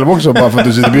mig själv också bara för att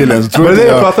du sitter i bilen. Så tror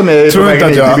inte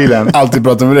att jag alltid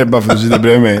pratar med dig bara för att du sitter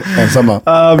bredvid mig ensamma.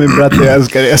 Min bratte, jag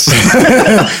älskar det.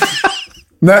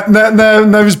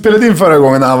 när vi spelade in förra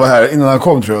gången när han var här, innan han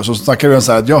kom tror jag, så snackade vi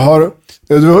så här att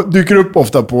du dyker upp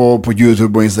ofta på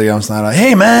YouTube och Instagram sån här: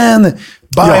 hey man,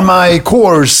 buy my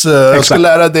course. Jag ska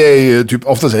lära dig, typ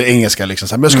ofta säger engelska liksom,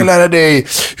 så här, men jag ska lära dig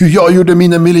hur jag gjorde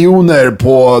mina miljoner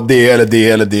på det eller det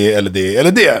eller det eller det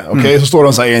eller det. Okej, så står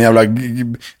de så här i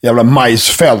en jävla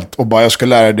majsfält och bara, jag ska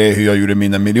lära dig hur jag gjorde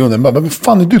mina miljoner. Men vad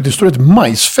fan är du? Det står ett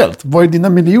majsfält. Vad är dina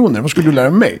miljoner? Vad skulle du lära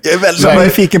mig? Jag är väldigt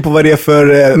nyfiken på vad det är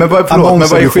för men vad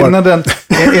är skillnaden?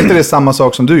 Är inte det samma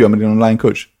sak som du gör med din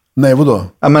onlinekurs? Nej, vadå?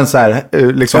 Ja, men så här,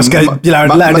 liksom, jag ska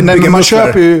lära dig bygga man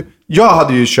köper ju, jag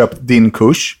hade ju köpt din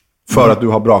kurs för att du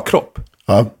har bra kropp.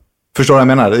 Ja. Förstår du vad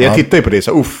jag menar? Jag tittar ju på det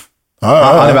så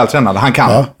han är vältränad, han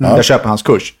kan. Jag köper hans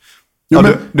kurs. Jo,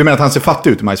 men, du menar att han ser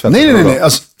fattig ut i majsfältet? Nej.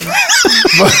 Alltså,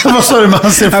 vad sa du med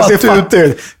han ser fattig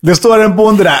ut? Det står en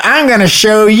bonde där. I'm gonna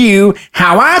show you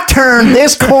how I turned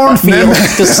this cornfield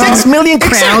to 6 million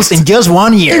crowns in just 1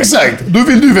 year. Exakt. Då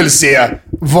vill du väl se,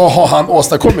 vad har han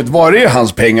åstadkommit? Var är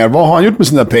hans pengar? Vad har han gjort med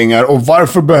sina pengar? Och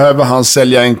varför behöver han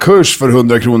sälja en kurs för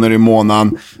 100 kronor i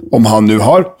månaden om han nu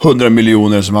har 100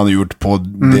 miljoner som han har gjort på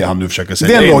det han nu försöker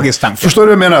sälja? Det är en logisk tanke. Förstår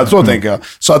du vad jag menar? Så tänker jag.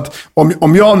 Så att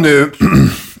om jag nu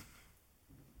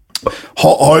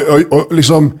har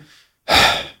liksom...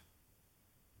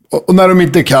 Och när de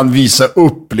inte kan visa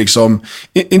upp liksom,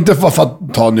 inte för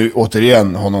att ta nu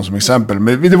återigen honom som exempel,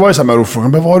 men det var ju samma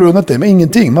frågan, men vad har du unnat dig? Men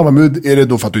ingenting. Man bara, men är det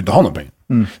då för att du inte har någon pengar?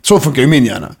 Så funkar ju min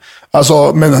hjärna.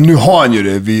 Alltså, men nu har han ju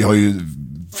det. Vi har ju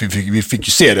vi fick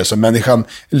ju se det. Så människan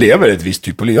lever ett visst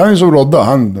typ av liv. Han är som Rodda.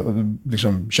 Han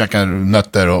liksom käkar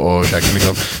nötter och käkar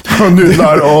liksom och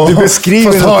nudlar. Och, du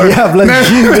beskriver något jävla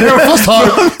djur. Fast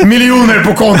har miljoner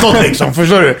på kontot liksom.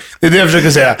 Förstår du? Det är det jag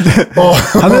försöker säga.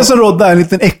 Han är som Rodda, en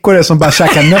liten ekorre som bara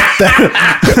käkar nötter.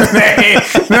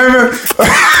 nej men...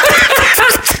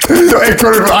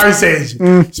 Ekorre från Ice Age.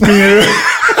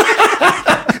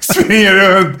 Springer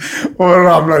runt och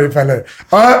ramlar i fällor.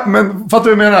 Ja, men fattar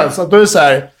du vad jag menar? Så då är det så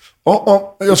här.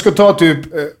 Jag ska ta typ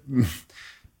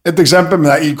ett exempel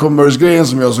med den här e-commerce-grejen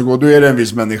som jag så går. Då är det en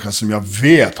viss människa som jag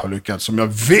vet har lyckats. Som jag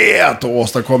vet har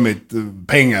åstadkommit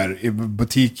pengar i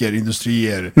butiker,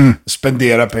 industrier.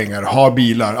 Spendera pengar, ha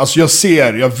bilar. Alltså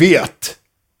jag vet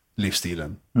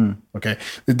livsstilen. Okay?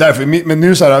 Det är därför, men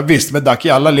nu så här, visst, med Daki,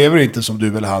 alla lever inte som du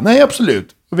vill ha. Nej, absolut.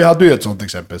 Och vi hade ju ett sånt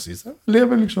exempel precis.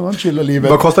 Lever liksom, han chillar livet.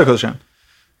 Vad kostar kursen?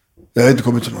 Jag har inte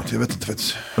kommit till något, jag vet inte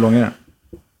faktiskt. Hur lång är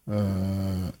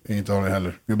den? Inte har det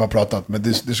heller. Vi har bara pratat. Men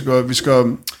vi ska...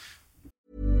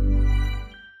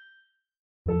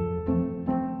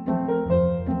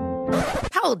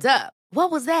 Hold up. What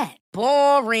was that?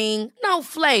 Boring. No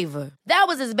flavor. That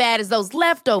was as bad as those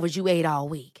leftovers you ate all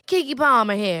week. Keke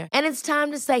Palmer here, and it's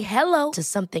time to say hello to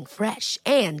something fresh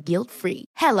and guilt-free.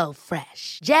 Hello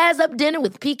Fresh. Jazz up dinner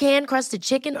with pecan-crusted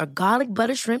chicken or garlic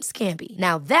butter shrimp scampi.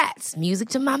 Now that's music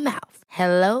to my mouth.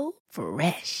 Hello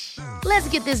Fresh. Let's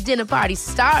get this dinner party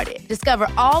started. Discover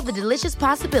all the delicious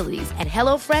possibilities at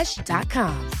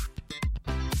hellofresh.com.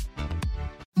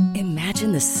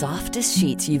 Imagine the softest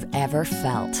sheets you've ever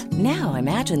felt. Now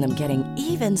imagine them getting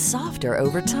even softer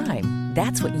over time.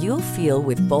 That's what you'll feel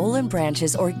with Boll &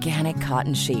 Branch's organic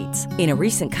cotton sheets. In a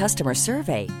recent customer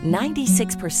survey,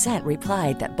 96%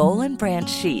 replied that Boll & Branch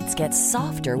sheets get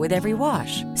softer with every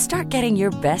wash. Start getting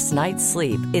your best night's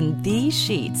sleep in these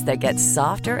sheets that get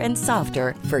softer and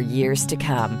softer for years to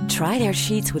come. Try their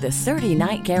sheets with a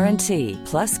 30-night guarantee.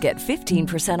 Plus, get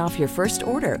 15% off your first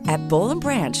order at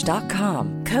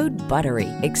bollandbranch.com. Code BUTTERY.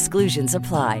 Exclusions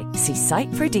apply. See site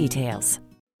for details.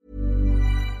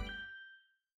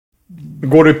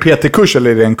 Går du PT-kurs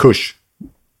eller är det en kurs?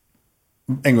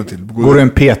 En gång till. Går du en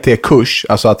PT-kurs?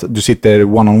 Alltså att du sitter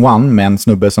one-on-one med en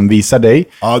snubbe som visar dig?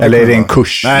 Ja, eller är det en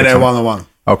kurs? Nej, liksom? det är one-on-one.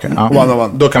 Okej, ja.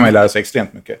 One-on-one. Då kan man ju lära sig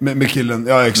extremt mycket. Med killen,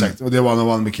 ja exakt. Och det är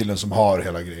one-on-one med killen som har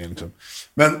hela grejen. Liksom.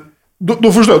 Men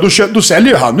då förstår jag, då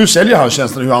säljer han. Nu säljer han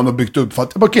känslan hur han har byggt upp. För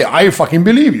att, okej, I fucking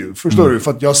believe you. Förstår du?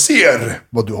 För att jag ser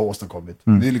vad du har åstadkommit.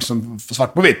 Det är liksom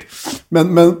svart på vitt.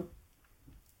 Men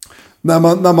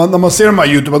när man ser de här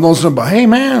YouTube-annonserna bara, hey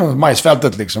man,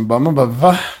 majsfältet liksom. Man bara,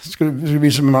 va? Ska du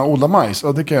visa mig när man odlar majs?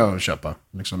 Ja, det kan jag köpa.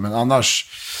 Liksom. Men annars...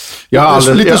 Jag har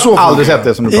aldrig sett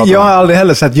det som du pratar om. Jag har aldrig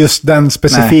heller sett just den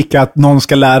specifika att någon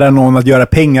ska lära någon att göra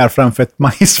pengar framför ett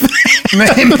majsfält.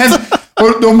 Nej, men...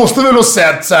 De måste väl ha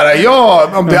sett så här, ja,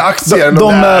 om det är aktier eller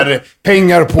om det är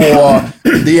pengar på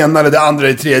det ena eller det andra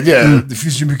eller det tredje. Det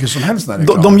finns ju mycket som helst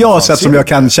där. De jag har sett som jag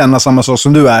kan känna samma sak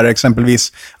som du är,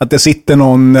 exempelvis att det sitter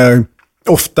någon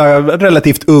ofta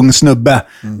relativt ung snubbe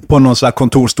på någon så här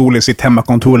kontorstol i sitt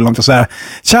hemmakontor eller något och så här,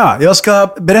 tja, jag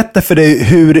ska berätta för dig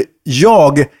hur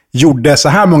jag gjorde så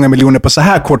här många miljoner på så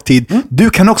här kort tid. Du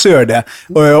kan också göra det.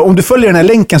 Om du följer den här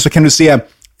länken så kan du se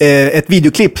ett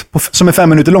videoklipp som är 5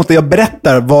 minuter långt där jag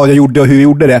berättar vad jag gjorde och hur jag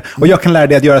gjorde det. Och jag kan lära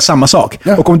dig att göra samma sak.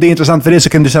 Ja. Och om det är intressant för dig så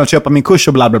kan du sedan köpa min kurs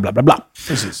och bla bla bla bla bla.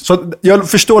 Precis. Så jag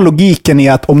förstår logiken i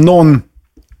att om någon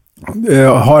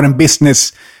har en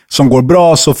business som går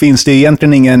bra så finns det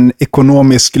egentligen ingen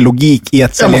ekonomisk logik i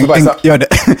att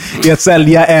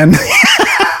sälja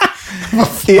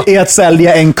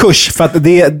en kurs. För att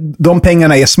de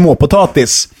pengarna är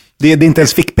småpotatis. Det är inte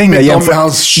ens fickpengar jämfört med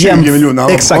hans 20 miljoner.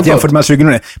 Exakt, jämfört med hans 20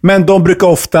 miljoner. Men de brukar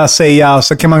ofta säga,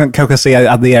 så kan man kanske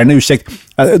säga att det är en ursäkt.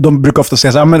 De brukar ofta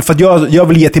säga så här, men för att jag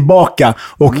vill ge tillbaka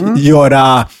och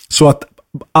göra så att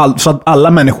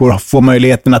alla människor får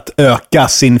möjligheten att öka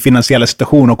sin finansiella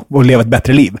situation och leva ett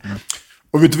bättre liv.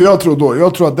 Och vet du vad jag tror då?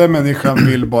 Jag tror att den människan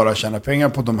vill bara tjäna pengar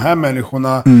på de här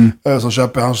människorna som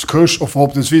köper hans kurs och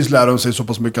förhoppningsvis lär de sig så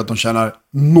pass mycket att de tjänar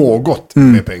något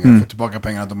med pengar. Får tillbaka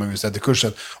pengarna de har investerat i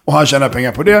kursen. Och han tjänar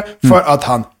pengar på det för att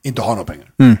han inte har några pengar.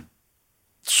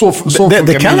 Så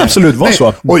det kan absolut vara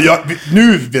så. Och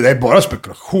nu det är bara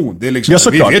spekulation. Det är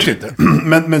liksom, vi vet inte.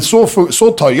 Men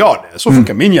så tar jag det. Så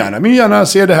funkar min hjärna. Min hjärna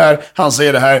ser det här, han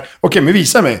säger det här. Okej, men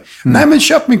visa mig. Nej, men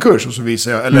köp min kurs och så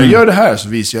visar jag. Eller gör det här så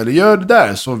visar jag. Eller gör det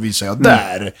där så visar jag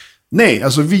där. Nej,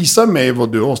 alltså visa mig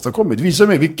vad du har åstadkommit. Visa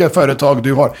mig vilka företag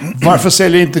du har. Varför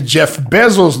säljer inte Jeff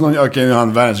Bezos okej, han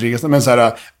är världens rikaste, men så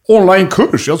här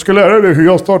online-kurs. Jag ska lära dig hur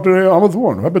jag startade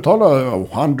Amazon. Jag betalar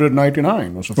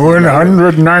 $199 och så.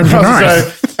 199.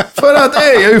 Alltså, För att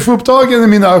jag är ju för upptagen i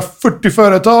mina 40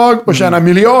 företag och tjänar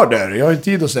miljarder. Jag har inte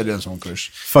tid att sälja en sån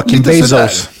kurs. Fucking Lite Bezos.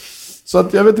 sådär. Så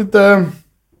att jag vet inte...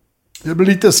 Jag blir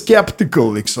lite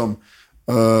skeptical liksom.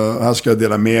 Här ska jag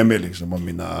dela med mig liksom om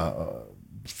mina...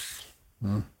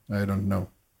 I don't know.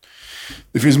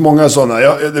 Det finns många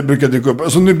sådana. Det brukar dyka upp.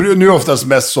 Alltså nu är oftast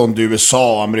mest sånt i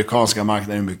USA och amerikanska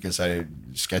marknaden är mycket så här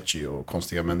sketchy och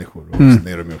konstiga människor. Och sen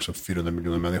är de ju också 400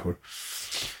 miljoner människor.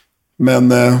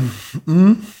 Men...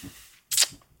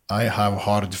 I have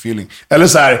hard feeling. Eller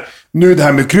så här, nu det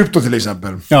här med krypto till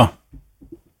exempel. Ja.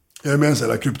 Jag är med i en sån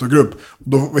här kryptogrupp.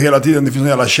 Då hela tiden, det finns en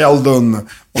jävla Sheldon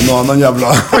och någon annan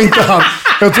jävla... inte han.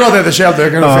 Jag tror att det heter Sheldon,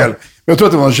 jag kan ha fel. Jag tror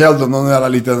att det var en Sheldon, någon jävla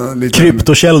liten...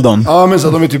 Krypto-Sheldon. Ja, men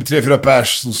så de är typ 3-4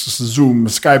 pers som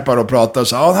Zoom-skypar och pratar.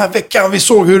 Så den här veckan, vi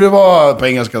såg hur det var på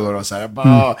engelska då. Så här,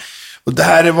 bara, och det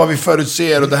här är vad vi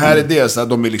förutser och det här är det. Så här,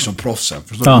 de är liksom proffsen.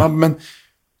 Förstår du? Men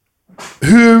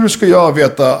hur ska jag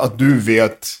veta att du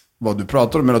vet vad du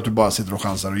pratar om, men att du bara sitter och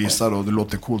chansar och gissar och det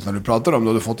låter coolt när du pratar om det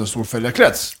och du har fått en stor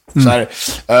följarkrets. Så här,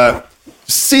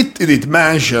 sitt i ditt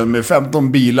mansion med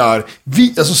 15 bilar.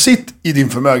 Alltså sitt i din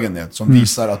förmögenhet som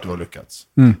visar att du har lyckats.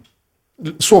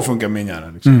 Så funkar min hjärna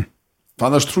liksom. För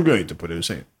annars tror jag inte på det du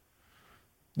säger.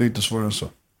 Det är inte svårare än så.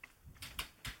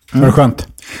 Det var skönt.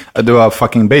 Det var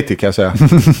fucking baity kan jag säga.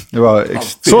 Det var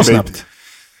så snabbt.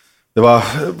 Det var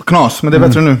knas, men det är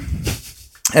bättre nu.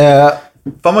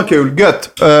 Fan vad kul,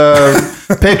 gött.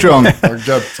 Patreon.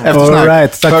 Eftersnack.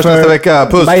 Right, tack Först nästa vecka.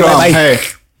 Puss, bye, kram, bye, bye. hej.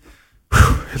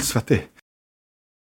 Helt svettig.